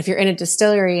 And if you're in a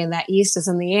distillery and that yeast is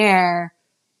in the air,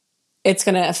 it's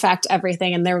going to affect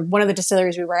everything. And one of the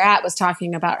distilleries we were at was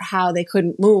talking about how they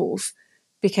couldn't move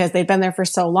because they'd been there for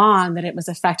so long that it was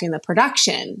affecting the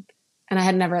production. And I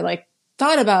had never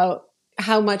thought about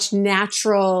how much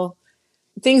natural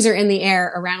things are in the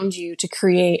air around you to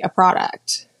create a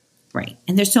product. Right.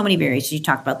 And there's so many variations. You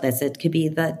talk about this. It could be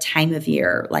the time of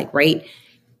year, like, right?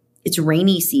 It's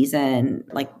rainy season,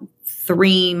 like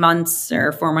 3 months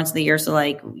or 4 months of the year. So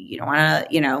like, you don't want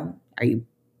to, are you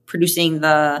producing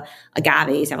the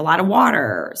agaves, have a lot of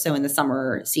water? So in the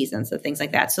summer season, so things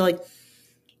like that. So like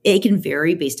it can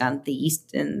vary based on the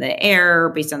yeast in the air,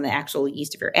 based on the actual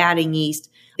yeast if you're adding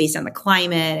yeast, based on the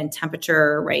climate and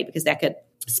temperature, right? Because that could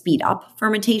speed up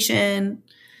fermentation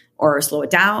or slow it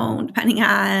down depending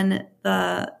on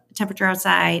the temperature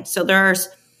outside. So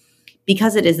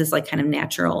because it is this like kind of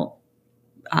natural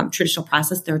traditional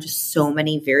process, there are just so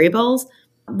many variables,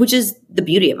 which is the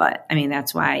beauty of it. I mean,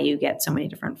 that's why you get so many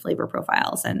different flavor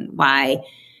profiles and why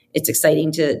it's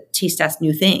exciting to taste test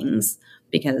new things,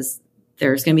 because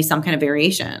there's going to be some kind of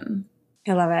variation.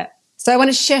 I love it. So I want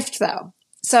to shift though.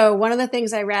 So one of the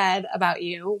things I read about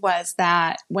you was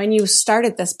that when you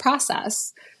started this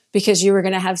process, because you were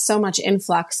going to have so much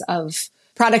influx of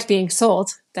product being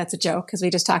sold, that's a joke because we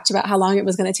just talked about how long it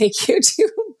was going to take you to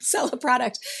sell a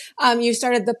product. You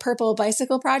started the Purple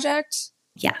Bicycle Project.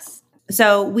 Yes.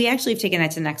 So we actually have taken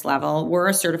that to the next level. We're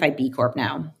a certified B Corp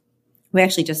now. We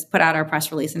actually just put out our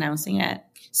press release announcing it.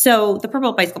 So the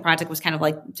Purple Bicycle Project was kind of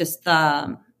like just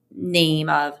the name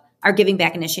of our giving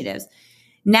back initiatives.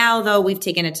 Now, though, we've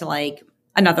taken it to like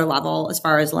another level as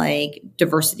far as like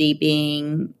diversity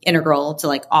being integral to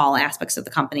like all aspects of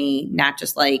the company, not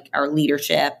just like our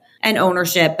leadership and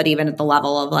ownership, but even at the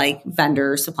level of like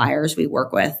vendors, suppliers we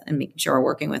work with, and making sure we're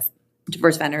working with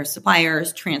diverse vendors,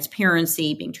 suppliers,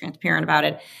 transparency, being transparent about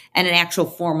it, and an actual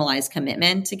formalized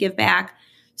commitment to give back.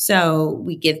 So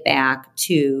we give back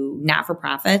to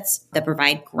not-for-profits that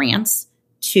provide grants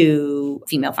to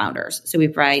female founders. So we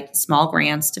provide small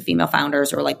grants to female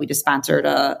founders, or like we just sponsored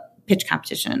a pitch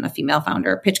competition, a female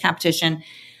founder pitch competition.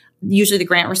 Usually the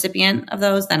grant recipient of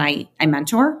those, then I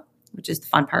mentor, which is the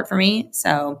fun part for me.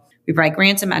 So we provide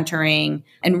grants and mentoring,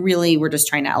 and really we're just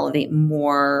trying to elevate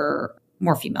more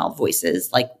female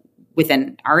voices like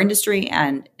within our industry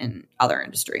and in other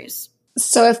industries.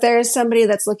 So if there's somebody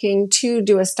that's looking to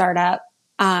do a startup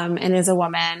and is a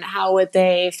woman, how would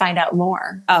they find out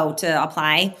more? Oh, to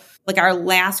apply? Like our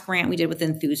last grant we did with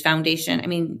Enthuse Foundation. I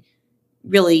mean,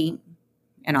 really,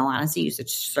 in all honesty, you should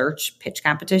search pitch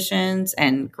competitions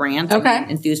and grants. Okay. I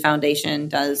mean, Enthuse Foundation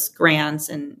does grants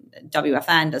and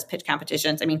WFN does pitch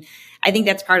competitions. I mean, I think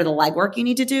that's part of the legwork you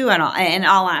need to do. And in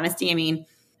all honesty, I mean,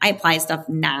 I apply stuff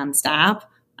nonstop.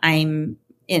 I'm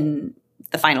in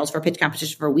the finals for pitch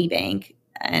competition for WeBank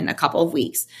in a couple of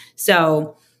weeks.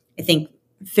 So I think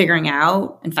figuring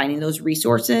out and finding those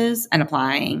resources and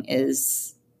applying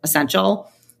is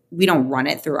essential. We don't run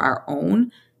it through our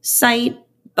own site,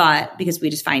 but because we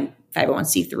just find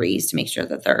 501c3s to make sure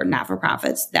that they're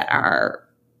not-for-profits that are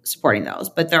supporting those.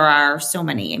 But there are so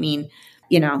many. I mean,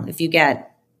 if you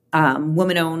get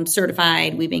women-owned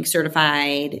certified, WeBank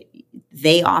certified,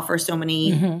 they offer so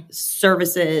many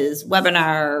services,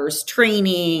 webinars,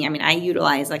 training. I mean, I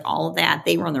utilize like all of that.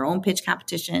 They run their own pitch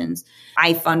competitions.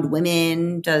 I Fund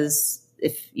Women does,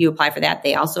 if you apply for that,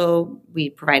 we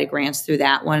provided grants through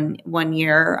that one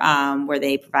year where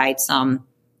they provide some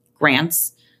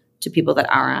grants to people that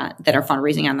are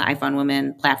fundraising on the I Fund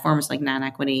Women platform. It's like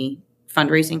non-equity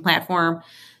fundraising platform.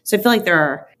 So I feel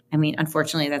like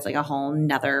unfortunately, that's like a whole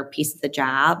nother piece of the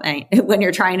job when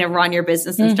you're trying to run your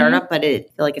business and startup, but I feel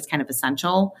like it's kind of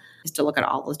essential is to look at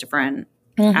all those different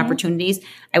opportunities.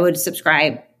 I would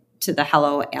subscribe to the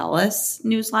Hello Alice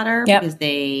newsletter because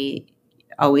they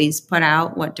always put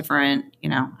out what different,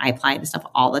 I apply to stuff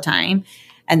all the time,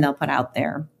 and they'll put out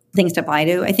their things to apply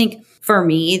to. I think for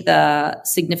me, the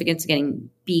significance of getting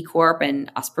B Corp and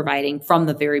us providing from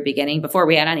the very beginning, before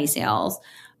we had any sales,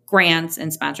 grants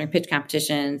and sponsoring pitch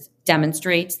competitions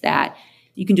demonstrates that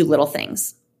you can do little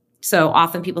things. So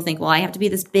often people think, well, I have to be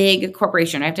this big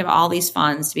corporation. I have to have all these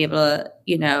funds to be able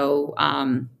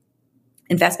to,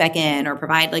 invest back in or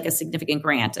provide like a significant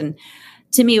grant. And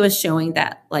to me, it was showing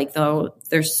that like, though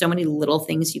there's so many little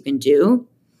things you can do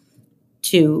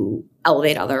to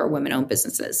elevate other women-owned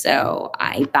businesses. So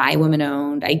I buy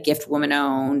women-owned, I gift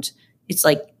women-owned. It's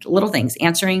like little things,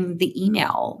 answering the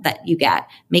email that you get,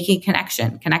 making a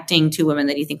connection, connecting to women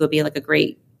that you think would be like a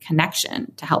great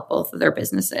connection to help both of their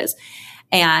businesses.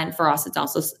 And for us, it's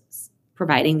also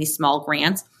providing these small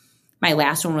grants. My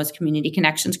last one was Community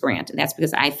Connections Grant. And that's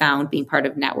because I found being part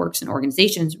of networks and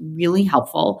organizations really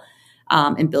helpful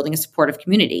in building a supportive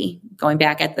community. Going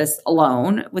back at this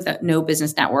alone with no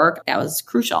business network, that was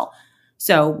crucial.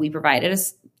 So we provided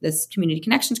this Community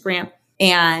Connections Grant.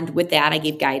 And with that, I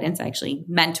gave guidance. I actually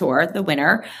mentor the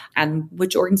winner on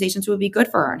which organizations would be good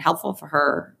for her and helpful for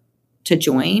her to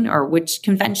join, or which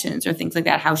conventions or things like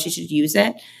that, how she should use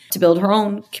it to build her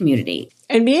own community.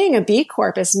 And being a B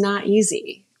Corp is not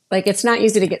easy. Like, it's not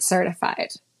easy to get certified.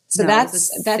 So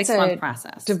that's a 6-month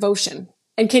process. Devotion.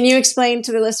 And can you explain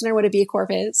to the listener what a B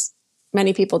Corp is?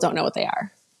 Many people don't know what they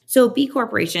are. So B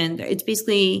Corporation, it's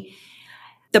basically,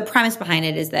 the premise behind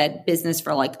it is that business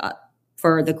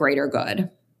for the greater good.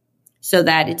 So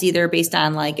that it's either based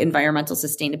on like environmental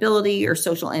sustainability or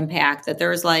social impact, that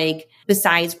there's like,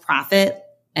 besides profit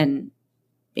and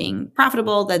being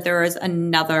profitable, that there is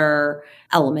another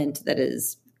element that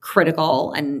is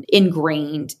critical and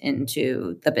ingrained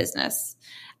into the business.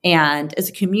 And as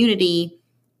a community,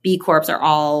 B Corps are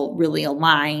all really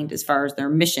aligned as far as their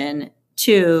mission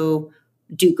to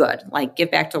do good, like give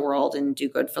back to the world and do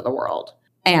good for the world.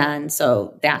 And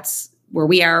so that's where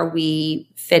we are. We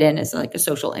fit in as like a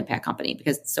social impact company,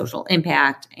 because social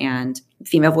impact and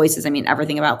female voices, I mean,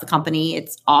 everything about the company,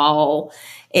 it's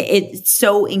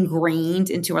so ingrained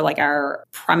into our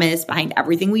premise behind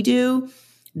everything we do,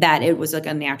 that it was like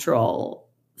a natural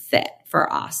fit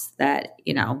for us, that,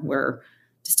 we're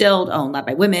distilled, owned, led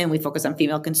by women. We focus on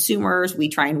female consumers. We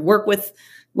try and work with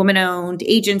women-owned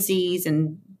agencies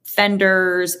and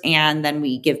vendors, and then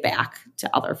we give back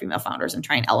to other female founders and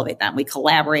try and elevate them. We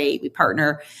collaborate, we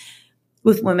partner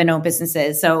with women-owned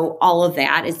businesses. So all of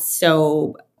that is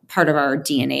so part of our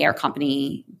DNA, our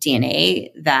company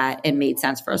DNA, that it made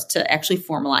sense for us to actually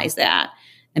formalize that.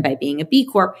 And by being a B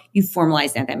Corp, you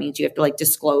formalize that. That means you have to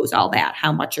disclose all that,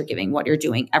 how much you're giving, what you're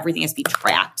doing. Everything has to be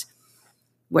tracked,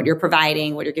 what you're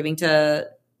providing, what you're giving to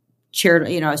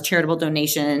as charitable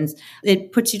donations.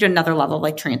 It puts you to another level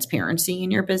of transparency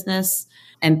in your business.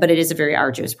 But it is a very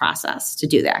arduous process to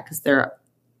do that, because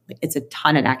it's a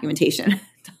ton of documentation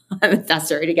that's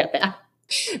necessary to get that.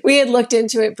 We had looked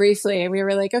into it briefly and we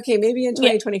were like, okay, maybe in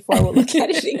 2024 we'll look at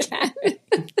it again.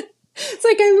 It's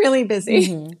like, I'm really busy.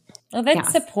 Mm-hmm. Well, that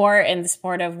support and the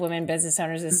support of women business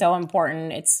owners is so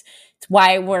important. It's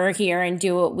why we're here and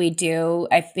do what we do.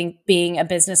 I think being a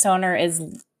business owner is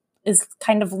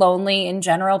kind of lonely in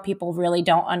general. People really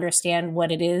don't understand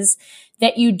what it is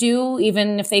that you do,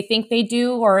 even if they think they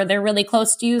do or they're really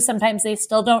close to you. Sometimes they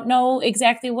still don't know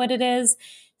exactly what it is.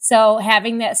 So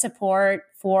having that support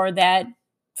for that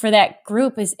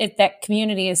group that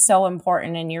community is so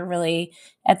important, and you're really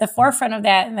at the forefront of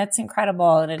that, and that's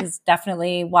incredible. And it is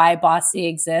definitely why Bossy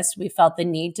exists. We felt the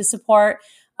need to support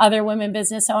other women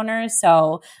business owners.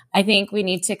 So I think we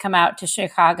need to come out to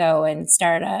Chicago and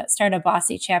start a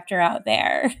Bossy chapter out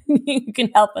there. You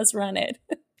can help us run it.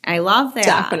 I love that.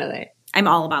 Definitely. I'm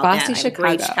all about Bossy that. Chicago.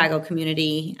 I have a great Chicago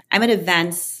community. I'm at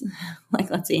events,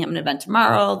 let's say I'm at an event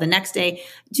tomorrow, the next day. I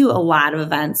do a lot of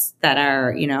events that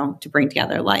are, to bring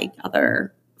together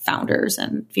other founders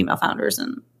and female founders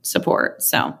and support.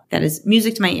 So that is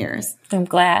music to my ears. I'm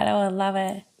glad. Oh, I love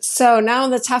it. So now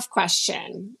the tough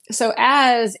question. So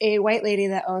as a white lady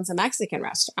that owns a Mexican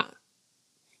restaurant,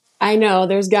 I know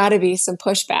there's got to be some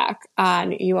pushback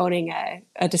on you owning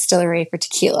a distillery for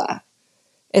tequila.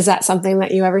 Is that something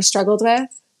that you ever struggled with?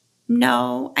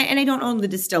 No. I don't own the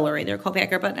distillery. They're a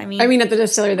co-packer, but I mean at the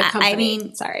distillery, the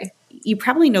company. Sorry. You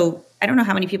probably know, I don't know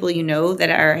how many people that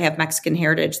have Mexican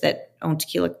heritage that own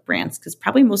tequila brands, because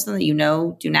probably most of them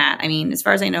that do not. I mean, as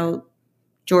far as I know,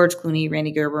 George Clooney,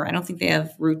 Randy Gerber, I don't think they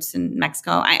have roots in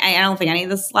Mexico. I don't think any of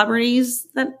the celebrities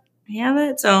that have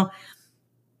it. So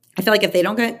I feel like if they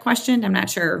don't get questioned, I'm not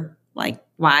sure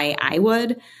why I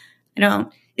would.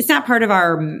 It's not part of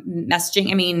our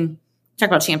messaging. I mean, talk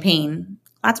about champagne.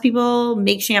 Lots of people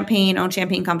make champagne, own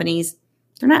champagne companies.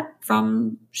 They're not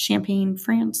from Champagne,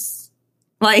 France.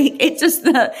 It's just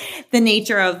the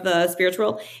nature of the spirits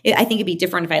world. I think it'd be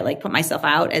different if I put myself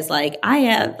out as I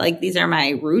have these are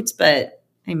my roots, but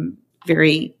I'm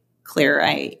very clear.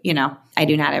 I do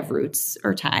not have roots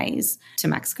or ties to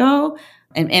Mexico,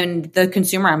 and the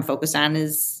consumer I'm focused on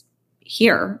is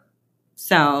here.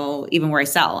 So even where I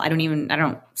sell, I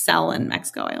don't sell in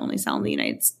Mexico. I only sell in the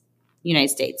United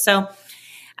States. So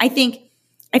I think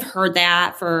I've heard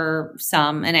that for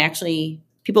some, and actually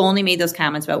people only made those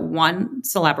comments about one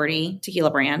celebrity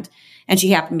tequila brand, and she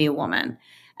happened to be a woman.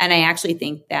 And I actually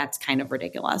think that's kind of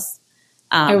ridiculous.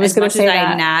 I was going to say that.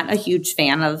 I'm not a huge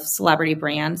fan of celebrity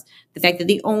brands, the fact that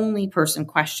the only person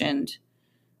questioned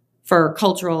for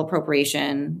cultural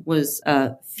appropriation was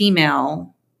a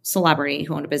female celebrity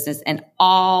who owned a business, and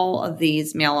all of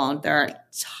these male-owned, there are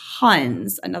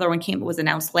tons. Another one was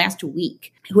announced last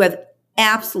week, who have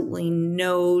absolutely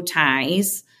no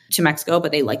ties to Mexico,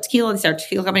 but they like tequila. They started a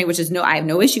tequila company, which I have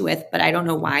no issue with, but I don't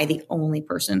know why the only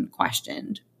person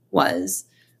questioned was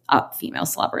a female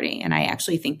celebrity. And I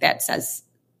actually think that says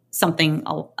something,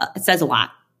 it says a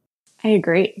lot. I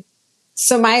agree.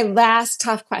 So my last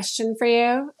tough question for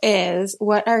you is,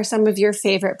 what are some of your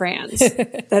favorite brands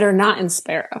that are not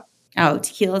Inspiro? Oh,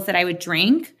 tequilas that I would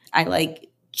drink. I like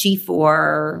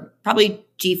G4, probably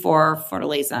G4,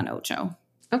 Fortaleza, and Ocho.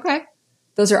 Okay.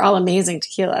 Those are all amazing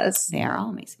tequilas. They are all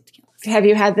amazing tequilas. Have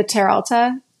you had the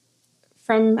Terralta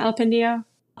from El Pindio?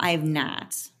 I have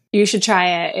not. You should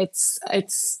try it.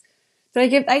 It's.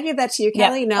 Did I give that to you,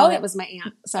 Kelly? Yeah. No, that was my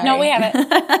aunt. Sorry. No, we haven't.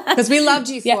 Because we love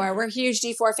G4. Yeah. We're huge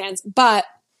G4 fans. But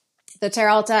the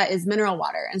Terralta is mineral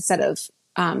water instead of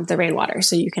the rainwater.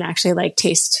 So you can actually like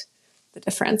taste the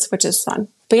difference, which is fun.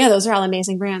 But yeah, those are all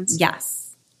amazing brands.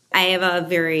 Yes. I have a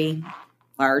very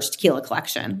large tequila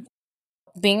collection.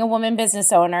 Being a woman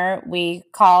business owner, we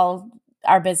call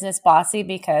our business bossy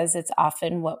because it's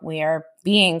often what we are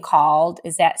being called.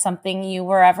 Is that something you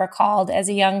were ever called as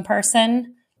a young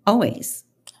person? Always.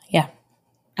 Yeah.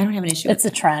 I don't have an issue It's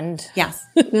with a trend. Yes.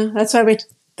 Yeah, that's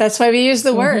why we use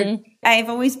the word. I've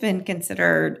always been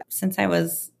considered, since I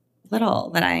was little,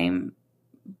 that I'm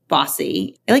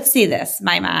bossy. I like to say this.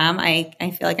 My mom, I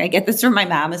feel like I get this from my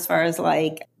mom as far as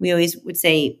like, we always would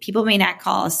say, people may not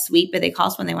call us sweet, but they call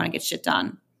us when they want to get shit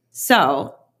done.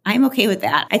 So I'm okay with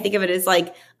that. I think of it as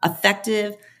like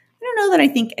effective. I don't know that I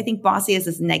think bossy is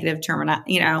this negative term,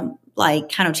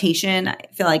 like connotation. I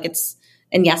feel like it's,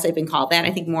 and yes, I've been called that.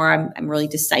 I think more I'm really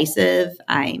decisive.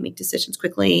 I make decisions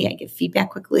quickly. I give feedback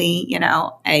quickly.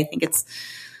 I think it's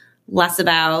less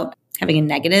about having a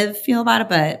negative feel about it.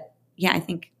 But yeah, I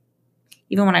think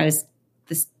even when I was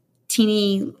this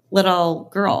teeny little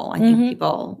girl, I think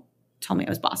people told me I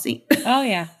was bossy. Oh,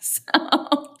 yeah. So,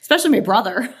 especially my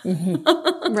brother.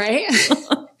 Right?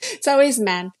 It's always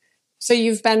men. So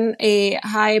you've been a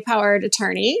high-powered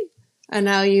attorney, and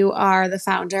now you are the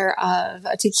founder of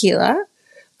Tequila.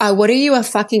 What are you a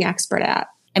fucking expert at?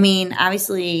 I mean,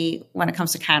 obviously, when it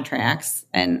comes to contracts,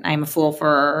 and I'm a fool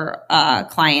for a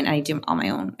client, I do all my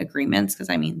own agreements because,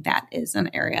 I mean, that is an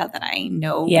area that I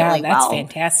know really well. Yeah, that's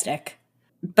fantastic.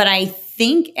 But I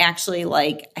think actually,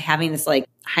 like, having this, like,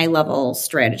 high-level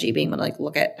strategy, being able to, like,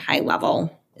 look at high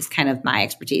level is kind of my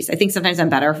expertise. I think sometimes I'm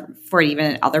better for it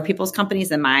even in other people's companies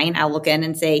than mine. I'll look in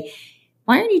and say,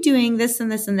 why aren't you doing this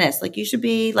and this and this? Like, you should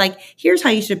be like, here's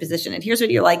how you should position it. Here's what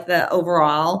you're like the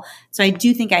overall. So I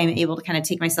do think I'm able to kind of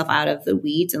take myself out of the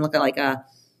weeds and look at like a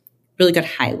really good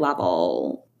high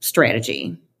level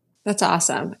strategy. That's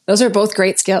awesome. Those are both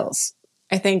great skills.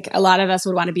 I think a lot of us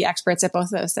would want to be experts at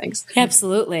both of those things.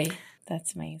 Absolutely.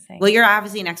 That's amazing. Well, you're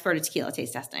obviously an expert at tequila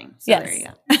taste testing. So yes. There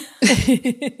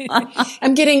you go.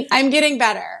 I'm getting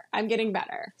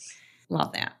better.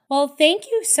 Love that. Well,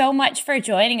 thank you so much for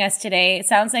joining us today. It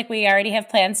sounds like we already have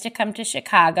plans to come to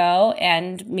Chicago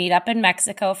and meet up in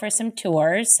Mexico for some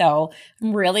tours. So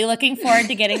I'm really looking forward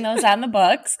to getting those on the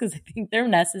books because I think they're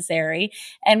necessary.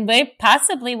 And we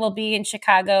possibly will be in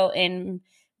Chicago in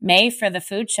May for the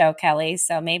food show, Kelly.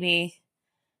 So maybe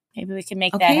we can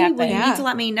make that happen. Well, you need to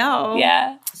let me know.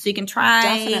 Yeah. So you can try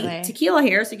Definitely. tequila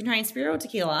here. So you can try Inspiro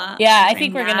tequila. Yeah, I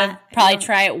think we're going to probably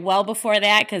try it well before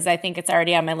that because I think it's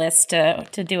already on my list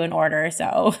to do an order.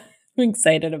 So I'm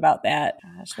excited about that.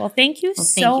 Gosh. Well, thank you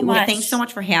so much. Well, thanks so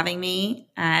much for having me.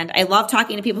 And I love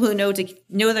talking to people who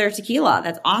know their tequila.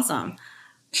 That's awesome.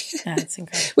 That's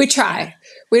incredible. We try.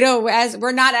 We don't, as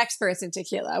we're not experts in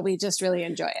tequila. We just really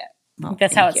enjoy it. Well,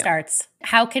 that's how it you. starts.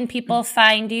 How can people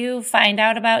find you, find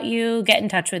out about you, get in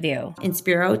touch with you?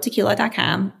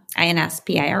 InspiroTequila.com,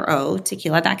 INSPIRO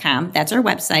tequila.com. That's our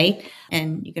website.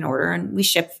 And you can order and we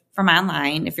ship from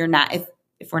online if we're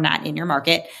not in your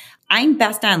market. I'm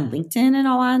best on LinkedIn in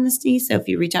all honesty. So if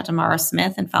you reach out to Mara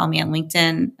Smith and follow me on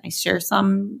LinkedIn, I share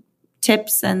some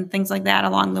tips and things like that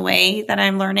along the way that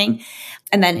I'm learning.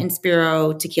 And then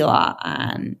Inspiro Tequila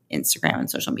on Instagram and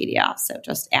social media. So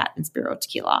just at Inspiro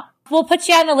Tequila. We'll put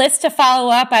you on the list to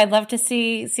follow up. I'd love to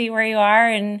see where you are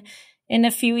in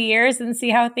a few years and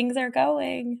see how things are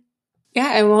going.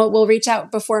 Yeah, and we'll reach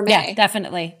out before May. Yeah,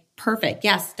 definitely. Perfect.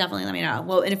 Yes, definitely. Let me know.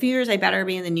 Well, in a few years, I better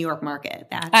be in the New York market.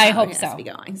 I hope so. To be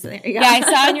going. So there you go. Yeah, I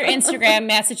saw on your Instagram,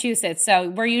 Massachusetts. So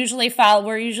we're usually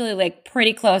like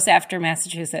pretty close after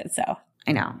Massachusetts. So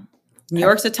I know. New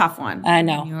York's a tough one. I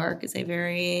know. New York is a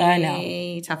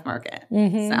very tough market.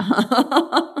 Mm-hmm. So.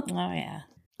 Oh, yeah.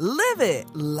 Live it,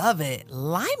 love it,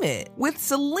 lime it with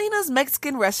Selena's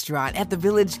Mexican Restaurant at the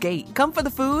Village Gate. Come for the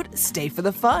food, stay for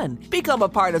the fun. Become a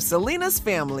part of Selena's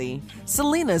family.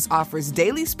 Selena's offers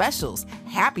daily specials,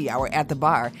 happy hour at the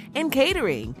bar, and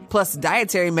catering, plus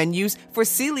dietary menus for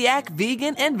celiac,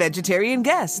 vegan, and vegetarian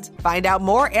guests. Find out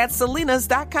more at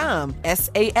selenas.com,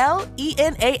 SALENAS.com.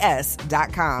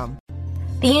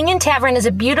 The Union Tavern is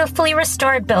a beautifully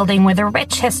restored building with a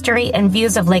rich history and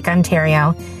views of Lake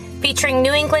Ontario. Featuring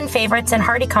New England favorites and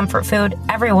hearty comfort food,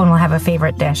 everyone will have a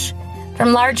favorite dish.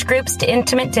 From large groups to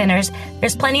intimate dinners,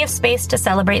 there's plenty of space to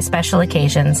celebrate special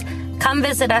occasions. Come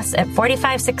visit us at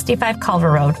 4565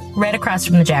 Culver Road, right across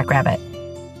from the Jackrabbit.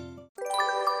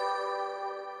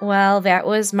 Well, that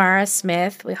was Mara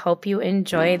Smith. We hope you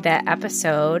enjoyed that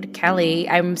episode. Kelly,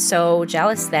 I'm so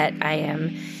jealous that I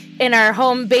am in our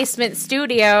home basement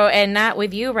studio and not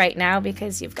with you right now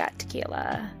because you've got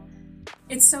tequila.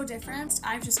 It's so different.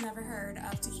 I've just never heard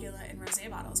of tequila in rosé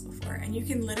bottles before. And you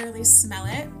can literally smell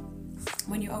it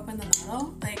when you open the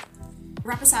bottle. Like,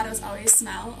 reposados always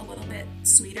smell a little bit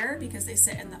sweeter because they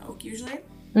sit in the oak usually.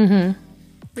 Mm-hmm.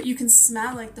 But you can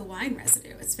smell, like, the wine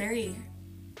residue. It's very,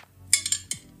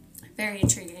 very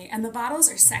intriguing. And the bottles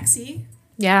are sexy.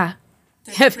 Yeah.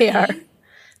 They are.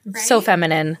 Right? So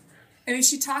feminine. I mean,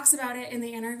 she talks about it in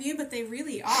the interview, but they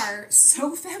really are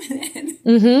so feminine.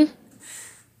 Mm-hmm.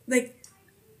 Like,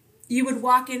 you would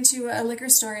walk into a liquor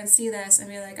store and see this and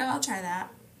be like, oh, I'll try that.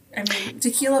 I mean,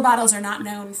 tequila bottles are not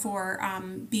known for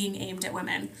being aimed at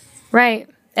women. Right.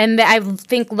 And I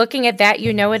think looking at that,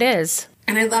 you know it is.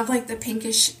 And I love, like, the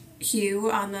pinkish hue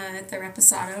on the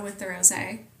reposado with the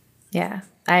rosé. Yeah.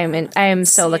 I am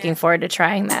so looking forward to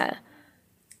trying that.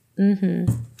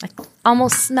 Mm-hmm. I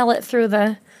almost smell it through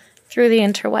the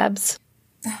interwebs.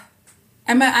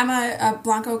 I'm a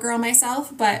Blanco girl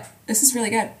myself, but this is really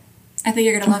good. I think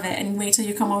you're going to love it, and wait till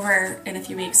you come over in a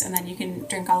few weeks, and then you can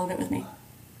drink all of it with me.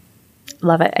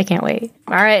 Love it. I can't wait.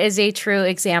 Mara is a true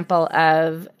example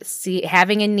of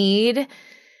having a need,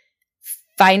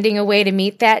 finding a way to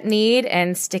meet that need,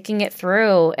 and sticking it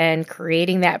through and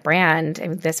creating that brand. I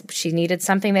mean, she needed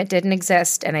something that didn't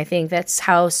exist, and I think that's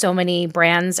how so many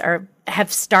brands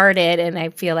have started, and I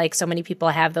feel like so many people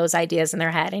have those ideas in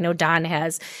their head. I know Don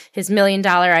has his $1 million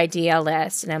idea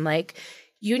list, and I'm like,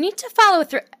 you need to follow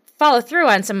through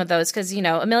on some of those because,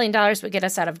 $1 million would get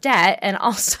us out of debt. And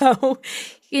also,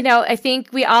 I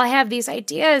think we all have these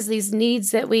ideas, these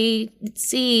needs that we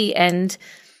see, and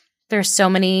there's so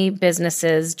many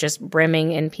businesses just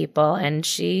brimming in people. And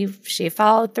she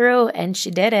followed through and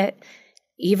she did it.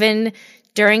 Even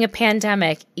during a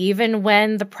pandemic, even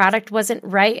when the product wasn't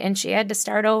right and she had to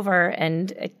start over.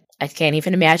 And I can't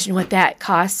even imagine what that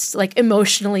costs, like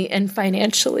emotionally and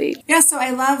financially. Yeah, so I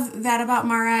love that about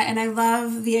Mara, and I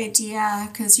love the idea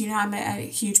because, I'm a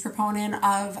huge proponent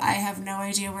of I have no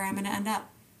idea where I'm going to end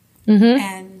up. Mm-hmm.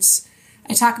 And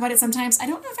I talk about it sometimes. I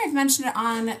don't know if I've mentioned it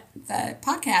on the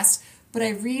podcast, but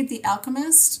I read The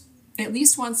Alchemist at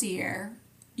least once a year.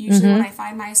 Usually when I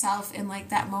find myself in like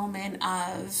that moment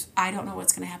of I don't know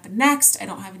what's going to happen next. I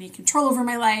don't have any control over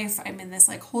my life. I'm in this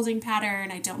like holding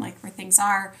pattern. I don't like where things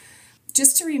are.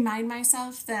 Just to remind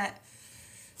myself that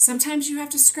sometimes you have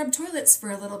to scrub toilets for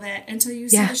a little bit until you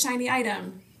see the shiny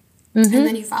item. Mm-hmm. And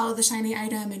then you follow the shiny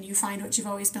item and you find what you've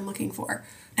always been looking for.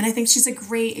 And I think she's a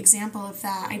great example of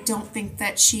that. I don't think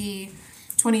that she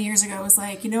 20 years ago was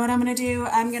like, you know what I'm going to do?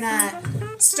 I'm going to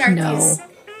start these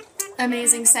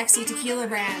amazing, sexy tequila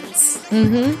brands.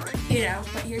 Mm-hmm.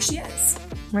 But here she is.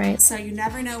 Right. So you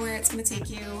never know where it's going to take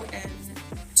you, and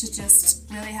to just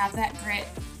really have that grit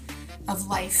of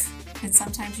life. And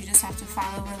sometimes you just have to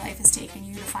follow where life is taking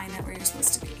you to find out where you're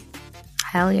supposed to be.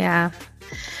 Hell yeah.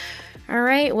 All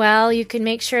right. Well, you can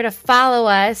make sure to follow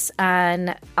us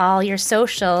on all your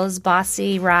socials,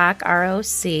 Bossy Rock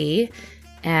ROC.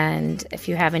 And if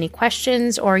you have any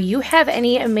questions or you have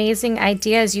any amazing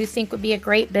ideas you think would be a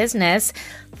great business,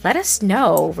 let us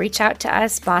know. Reach out to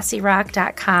us,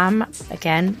 bossyrock.com,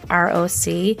 again, ROC,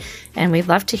 and we'd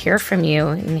love to hear from you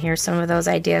and hear some of those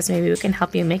ideas. Maybe we can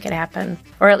help you make it happen,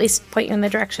 or at least point you in the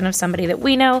direction of somebody that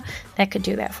we know that could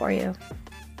do that for you.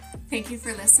 Thank you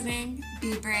for listening.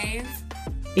 Be brave.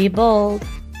 Be bold.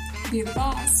 Be the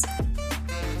boss.